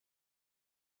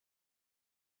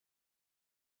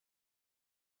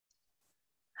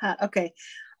 Okay.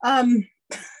 I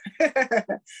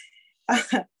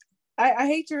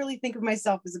hate to really think of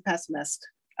myself as a pessimist,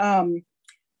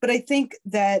 but I think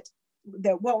that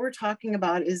what we're talking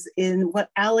about is in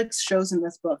what Alex shows in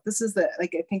this book. This is I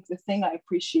think the thing I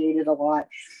appreciated a lot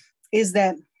is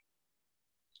that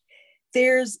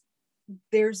there's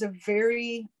a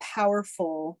very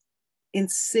powerful,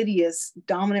 insidious,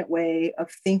 dominant way of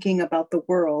thinking about the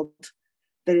world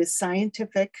that is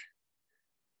scientific,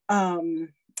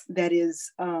 that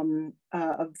is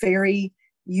a very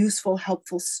useful,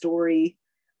 helpful story,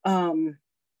 in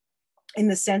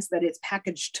the sense that it's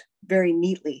packaged very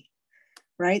neatly,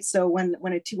 right? So when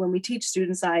we teach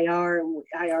students IR and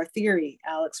IR theory,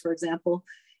 Alex, for example,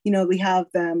 they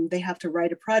have to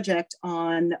write a project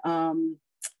on,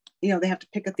 they have to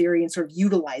pick a theory and sort of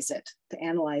utilize it to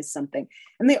analyze something.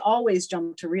 And they always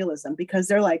jump to realism because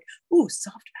they're like, ooh,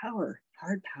 soft power,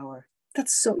 hard power.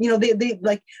 That's so,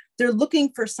 they're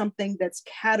looking for something that's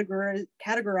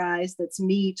categorized, that's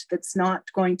neat, that's not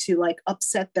going to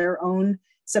upset their own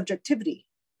subjectivity,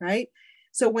 right?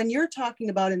 So when you're talking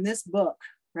about in this book,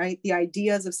 right, the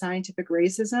ideas of scientific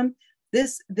racism,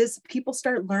 this people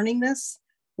start learning this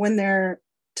when they're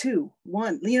 2,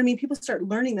 1, people start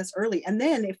learning this early. And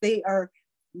then if they are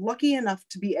lucky enough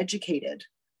to be educated,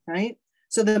 right?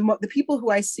 So the people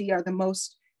who I see are the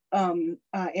most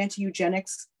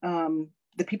anti-eugenics,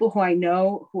 the people who I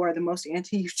know who are the most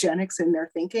anti-eugenics in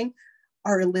their thinking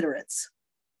are illiterates,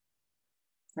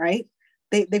 right?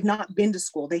 They've not been to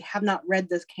school. They have not read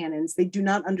the canons. They do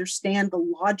not understand the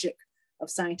logic of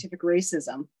scientific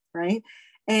racism, right?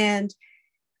 And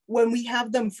when we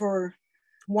have them for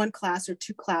 1 class or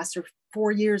 2 class or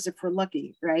 4 years, if we're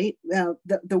lucky, right?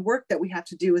 The work that we have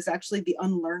to do is actually the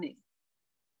unlearning,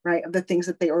 right, of the things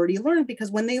that they already learned,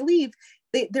 because when they leave,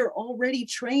 they're already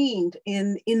trained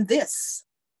in this,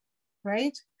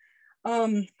 right?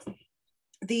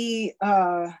 The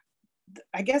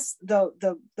I guess the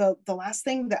last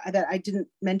thing that I didn't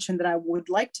mention that I would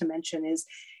like to mention is,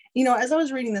 as I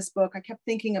was reading this book, I kept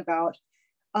thinking about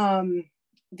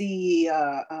the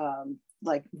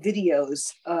like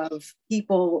videos of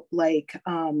people like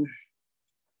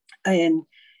in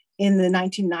the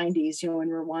 1990s, in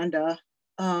Rwanda,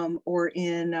 or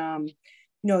in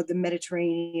the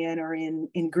Mediterranean, or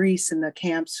in Greece, in the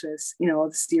camps with the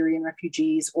Syrian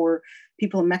refugees, or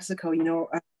people in Mexico,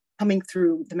 coming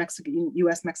through the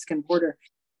U.S.-Mexican border.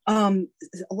 A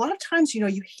lot of times,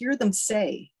 you hear them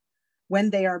say when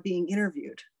they are being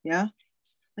interviewed,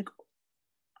 like,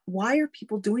 why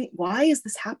is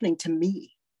this happening to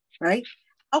me, right?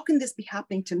 How can this be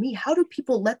happening to me? How do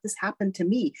people let this happen to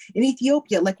me? In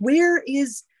Ethiopia, like,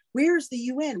 where's the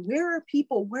UN? Where are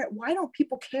people? Why don't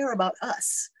people care about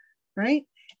us, right?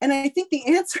 And I think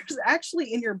the answer is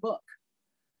actually in your book,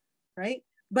 right?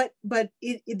 But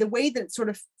the way that it sort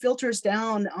of filters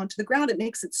down onto the ground, it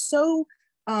makes it so,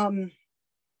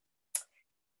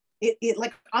 it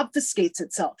like obfuscates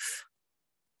itself,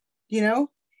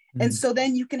 And so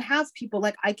then you can have people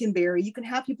like Eikenberry, you can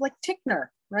have people like Tickner,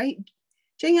 right?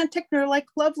 Jan Tickner, like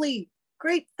lovely,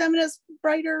 great feminist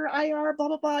writer, IR, blah,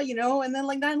 blah, blah, and then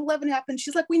like 9/11 happened.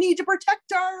 She's like, we need to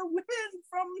protect our women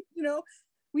from,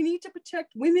 we need to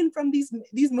protect women from these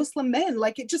Muslim men.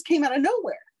 Like, it just came out of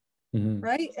nowhere.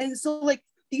 Right. And so like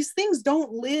these things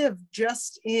don't live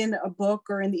just in a book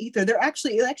or in the ether. It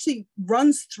actually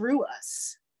runs through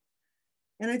us.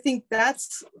 And I think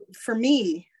that's, for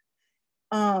me,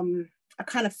 a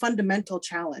kind of fundamental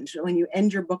challenge. When you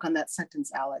end your book on that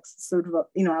sentence, Alex, sort of,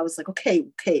 I was like, okay,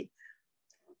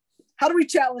 how do we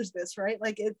challenge this, right?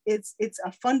 Like it's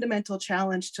a fundamental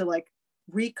challenge to like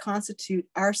reconstitute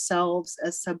ourselves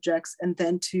as subjects, and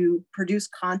then to produce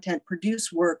content,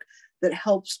 produce work that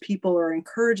helps people or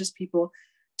encourages people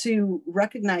to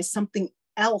recognize something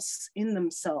else in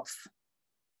themselves,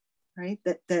 right?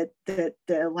 That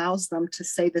allows them to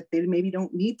say that they maybe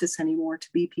don't need this anymore to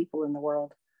be people in the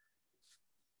world.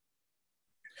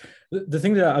 The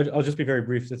thing that I'll just be very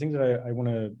brief. The thing that I want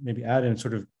to maybe add, and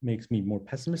sort of makes me more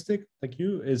pessimistic, like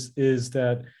you, is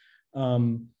that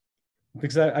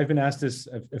because I've been asked this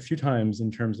a few times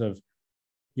in terms of,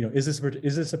 is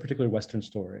this a particular Western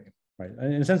story, right?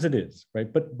 And in a sense, it is,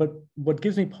 right? But what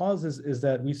gives me pause is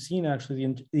that we've seen actually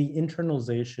the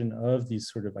internalization of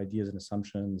these sort of ideas and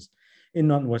assumptions in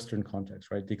non-Western contexts,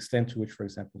 right? The extent to which, for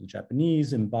example, the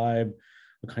Japanese imbibe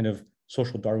a kind of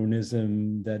social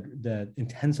Darwinism that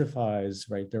intensifies,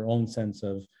 right, their own sense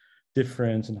of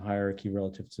difference and hierarchy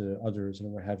relative to others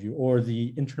and what have you, or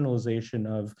the internalization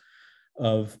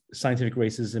of scientific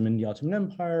racism in the Ottoman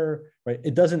Empire, right?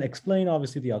 It doesn't explain,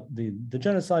 obviously, the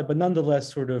genocide, but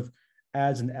nonetheless sort of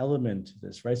adds an element to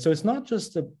this, right? So it's not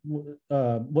just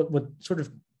what sort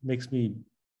of makes me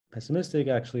pessimistic,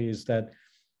 actually, is that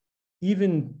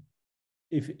even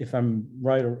if I'm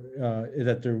right,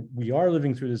 that we are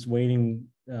living through this waning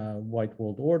white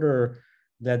world order,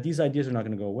 that these ideas are not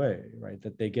going to go away, right?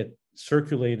 That they get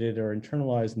circulated or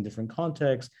internalized in different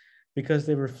contexts because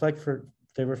they reflect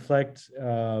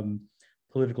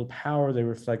political power. They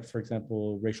reflect, for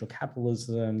example, racial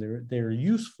capitalism. They're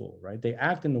useful, right? They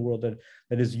act in the world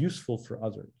that is useful for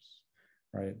others,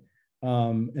 right?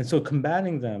 And so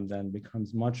combating them then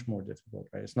becomes much more difficult,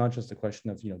 right? It's not just a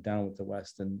question of, down with the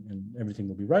West and everything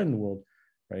will be right in the world,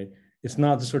 right? It's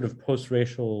not the sort of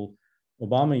post-racial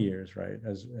Obama years, right?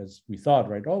 As we thought,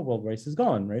 right? Oh, well, race is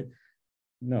gone, right?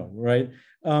 No, right?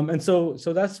 And so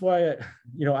that's why,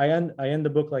 I end the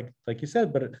book like you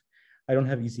said, but I don't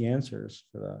have easy answers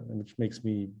for that, which makes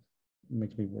me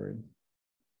worried.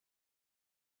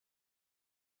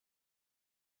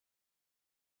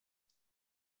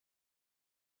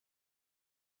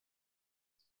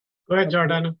 Go ahead,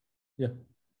 Jordana. Yeah.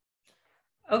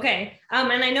 Okay,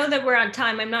 and I know that we're on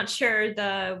time. I'm not sure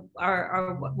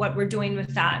what we're doing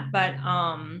with that, but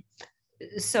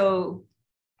so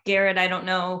Garrett, I don't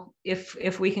know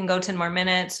if we can go 10 more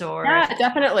minutes or. Yeah,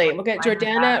 definitely. We'll get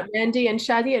Jordana, Randy, and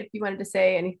Shadi if you wanted to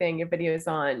say anything. Your video is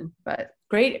on, but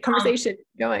great conversation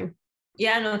going.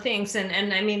 Yeah, no, thanks.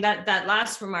 And I mean, that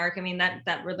last remark, I mean,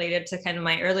 that related to kind of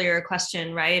my earlier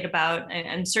question, right? About,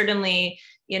 and certainly,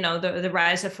 the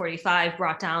rise of 45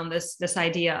 brought down this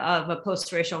idea of a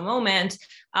post-racial moment,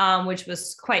 which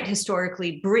was quite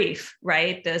historically brief,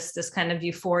 right? This kind of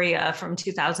euphoria from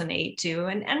 2008 to,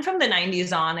 and from the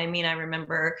 90s on. I mean, I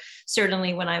remember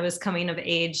certainly when I was coming of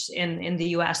age in the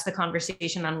US, the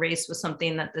conversation on race was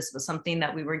something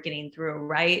that we were getting through,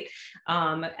 right?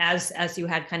 As you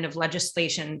had kind of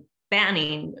legislation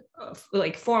banning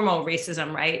like formal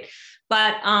racism, right?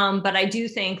 But I do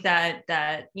think that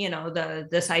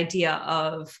this idea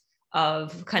of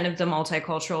kind of the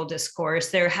multicultural discourse.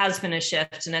 There has been a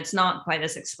shift, and it's not quite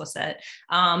as explicit.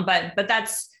 But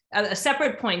that's a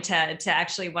separate point to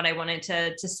actually what I wanted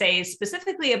to say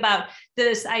specifically about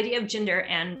this idea of gender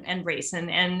and race,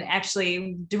 and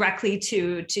actually directly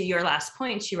to your last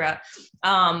point, Shiera,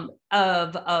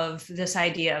 of this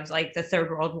idea of like the third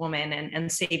world woman and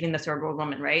saving the third world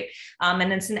woman, right?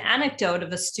 And it's an anecdote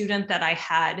of a student that I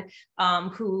had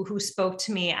who spoke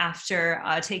to me after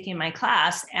taking my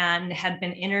class and had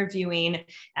been interviewing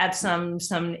at some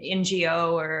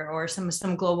NGO or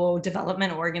some global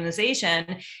development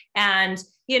organization, and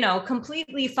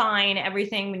completely fine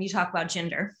everything when you talk about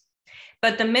gender.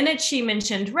 But the minute she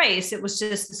mentioned race, it was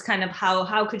just this kind of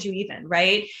how could you even,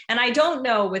 right? And I don't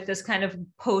know with this kind of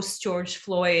post George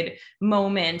Floyd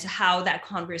moment how that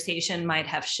conversation might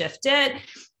have shifted.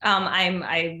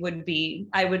 I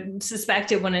would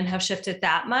suspect it wouldn't have shifted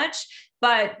that much.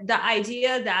 But the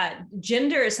idea that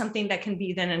gender is something that can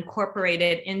be then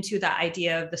incorporated into the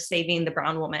idea of the saving the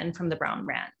brown woman from the brown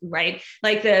man, right?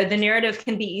 Like the narrative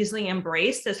can be easily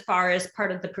embraced as far as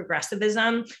part of the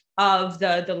progressivism of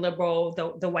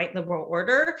the white liberal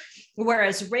order,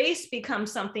 whereas race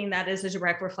becomes something that is a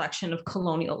direct reflection of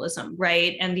colonialism,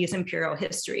 right? And these imperial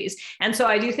histories. And so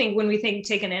I do think when we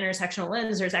take an intersectional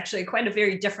lens, there's actually quite a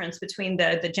very difference between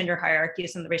the gender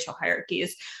hierarchies and the racial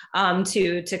hierarchies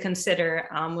to consider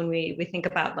when we think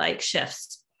about like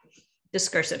shifts,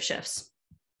 discursive shifts.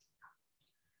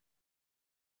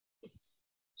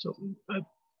 So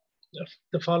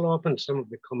to follow up on some of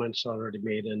the comments already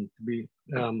made, and to be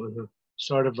on a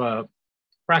sort of a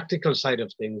practical side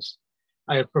of things,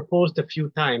 I have proposed a few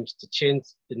times to change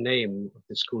the name of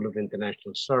the School of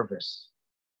International Service.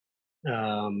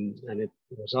 And it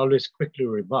was always quickly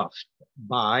rebuffed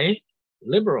by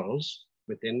liberals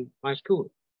within my school.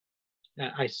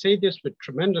 I say this with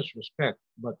tremendous respect,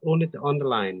 but only to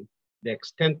underline the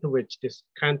extent to which this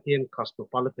Kantian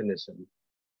cosmopolitanism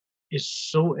is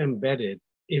so embedded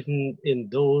even in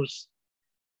those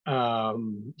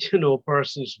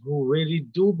persons who really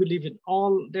do believe in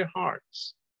all their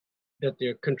hearts that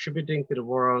they're contributing to the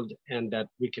world and that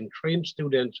we can train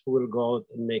students who will go out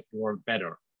and make the world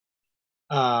better.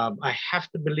 I have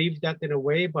to believe that in a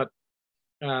way, but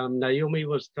Naomi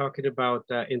was talking about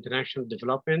international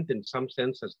development in some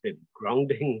sense as the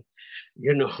grounding,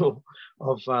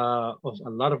 of a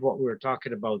lot of what we were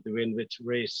talking about, the way in which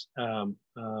race,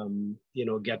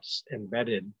 gets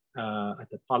embedded at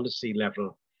the policy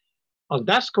level. On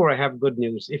that score, I have good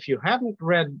news. If you haven't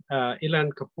read Ilan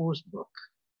Kapoor's book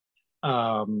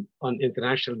on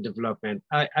international development,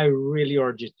 I really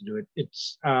urge you to do it.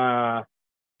 It's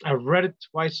I've read it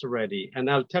twice already, and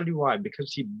I'll tell you why.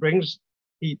 Because he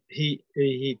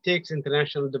takes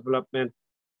international development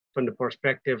from the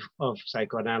perspective of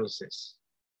psychoanalysis.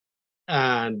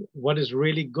 And what is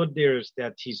really good there is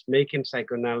that he's making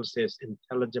psychoanalysis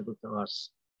intelligible to us.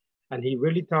 And he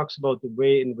really talks about the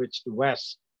way in which the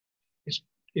West is,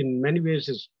 in many ways,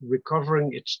 is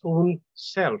recovering its own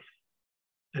self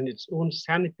and its own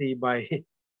sanity by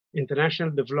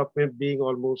international development being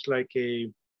almost like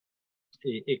a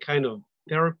kind of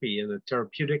therapy and a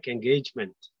therapeutic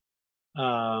engagement.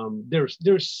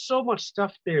 There's so much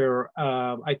stuff there.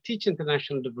 I teach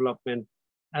international development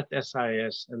at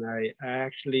SIS, and I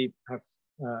actually have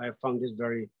I found this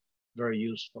very, very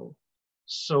useful.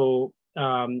 So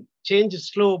change is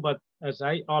slow, but as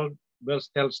I always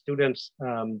tell students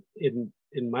in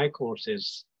my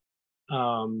courses,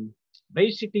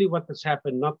 basically what has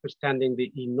happened, notwithstanding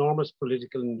the enormous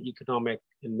political and economic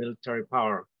and military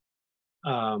power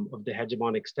of the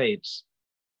hegemonic states,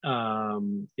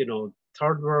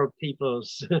 third world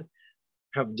peoples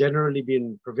have generally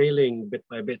been prevailing bit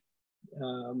by bit,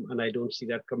 and I don't see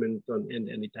that coming to an end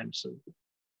anytime soon.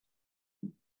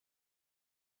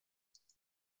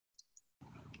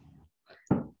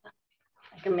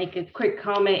 I can make a quick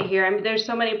comment here. I mean, there's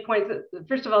so many points.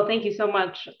 First of all, thank you so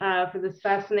much for this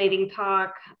fascinating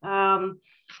talk.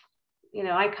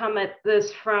 I come at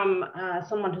this from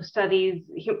someone who studies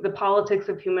the politics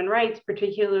of human rights,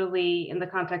 particularly in the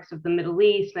context of the Middle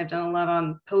East. And I've done a lot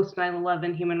on post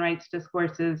 9/11 human rights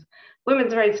discourses,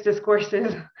 women's rights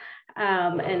discourses,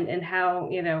 and how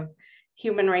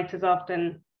human rights is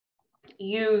often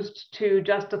used to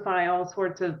justify all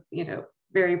sorts of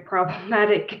very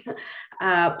problematic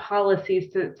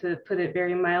policies, to put it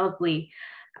very mildly.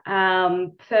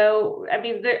 So, I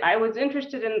mean, I was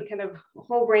interested in kind of a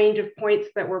whole range of points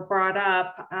that were brought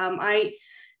up. I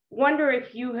wonder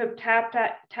if you have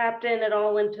tapped in at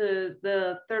all into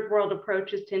the third world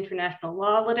approaches to international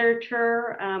law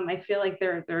literature. I feel like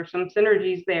there are some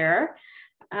synergies there.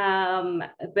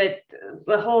 But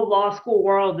the whole law school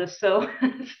world is so,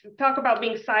 talk about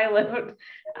being siloed,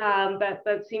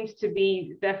 that seems to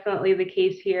be definitely the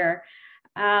case here.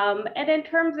 And in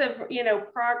terms of,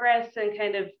 progress and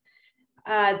kind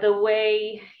of the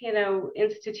way,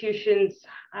 institutions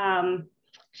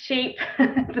shape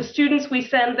the students we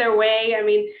send their way. I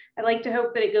mean, I like to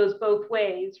hope that it goes both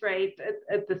ways, right,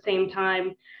 at the same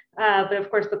time. But of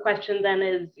course, the question then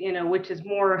is, which is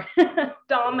more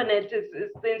dominant? Is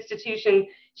the institution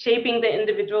shaping the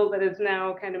individual that is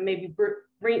now kind of maybe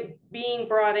being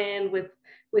brought in with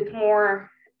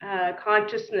more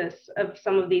consciousness of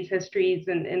some of these histories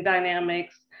and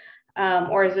dynamics,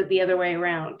 or is it the other way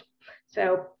around?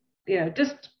 So,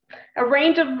 just a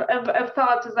range of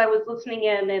thoughts as I was listening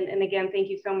in. And again, thank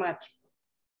you so much.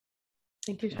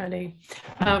 Thank you, Shani.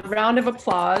 Round of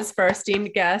applause for our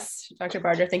esteemed guest, Dr.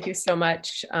 Barder. Thank you so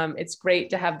much. It's great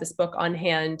to have this book on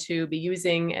hand to be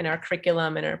using in our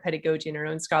curriculum and our pedagogy and our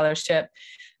own scholarship.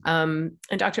 And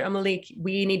Dr. Malik,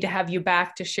 we need to have you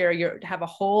back to share have a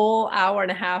whole hour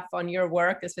and a half on your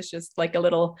work. This was just like a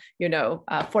little,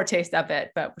 foretaste of it,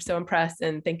 but we're so impressed.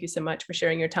 And thank you so much for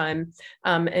sharing your time.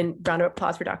 And round of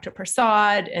applause for Dr.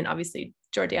 Prasad, and obviously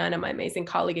Jordiana, my amazing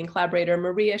colleague and collaborator,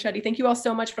 Maria, Shadi, thank you all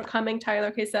so much for coming,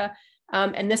 Tyler, Kesa.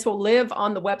 And this will live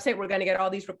on the website. We're going to get all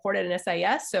these recorded in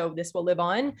SIS, so this will live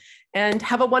on. And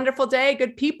have a wonderful day,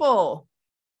 good people.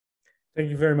 Thank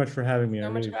you very much for having me. So I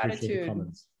much really appreciate the gratitude.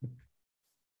 comments.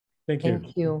 Thank you.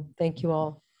 Thank you. Thank you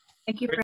all. Thank you for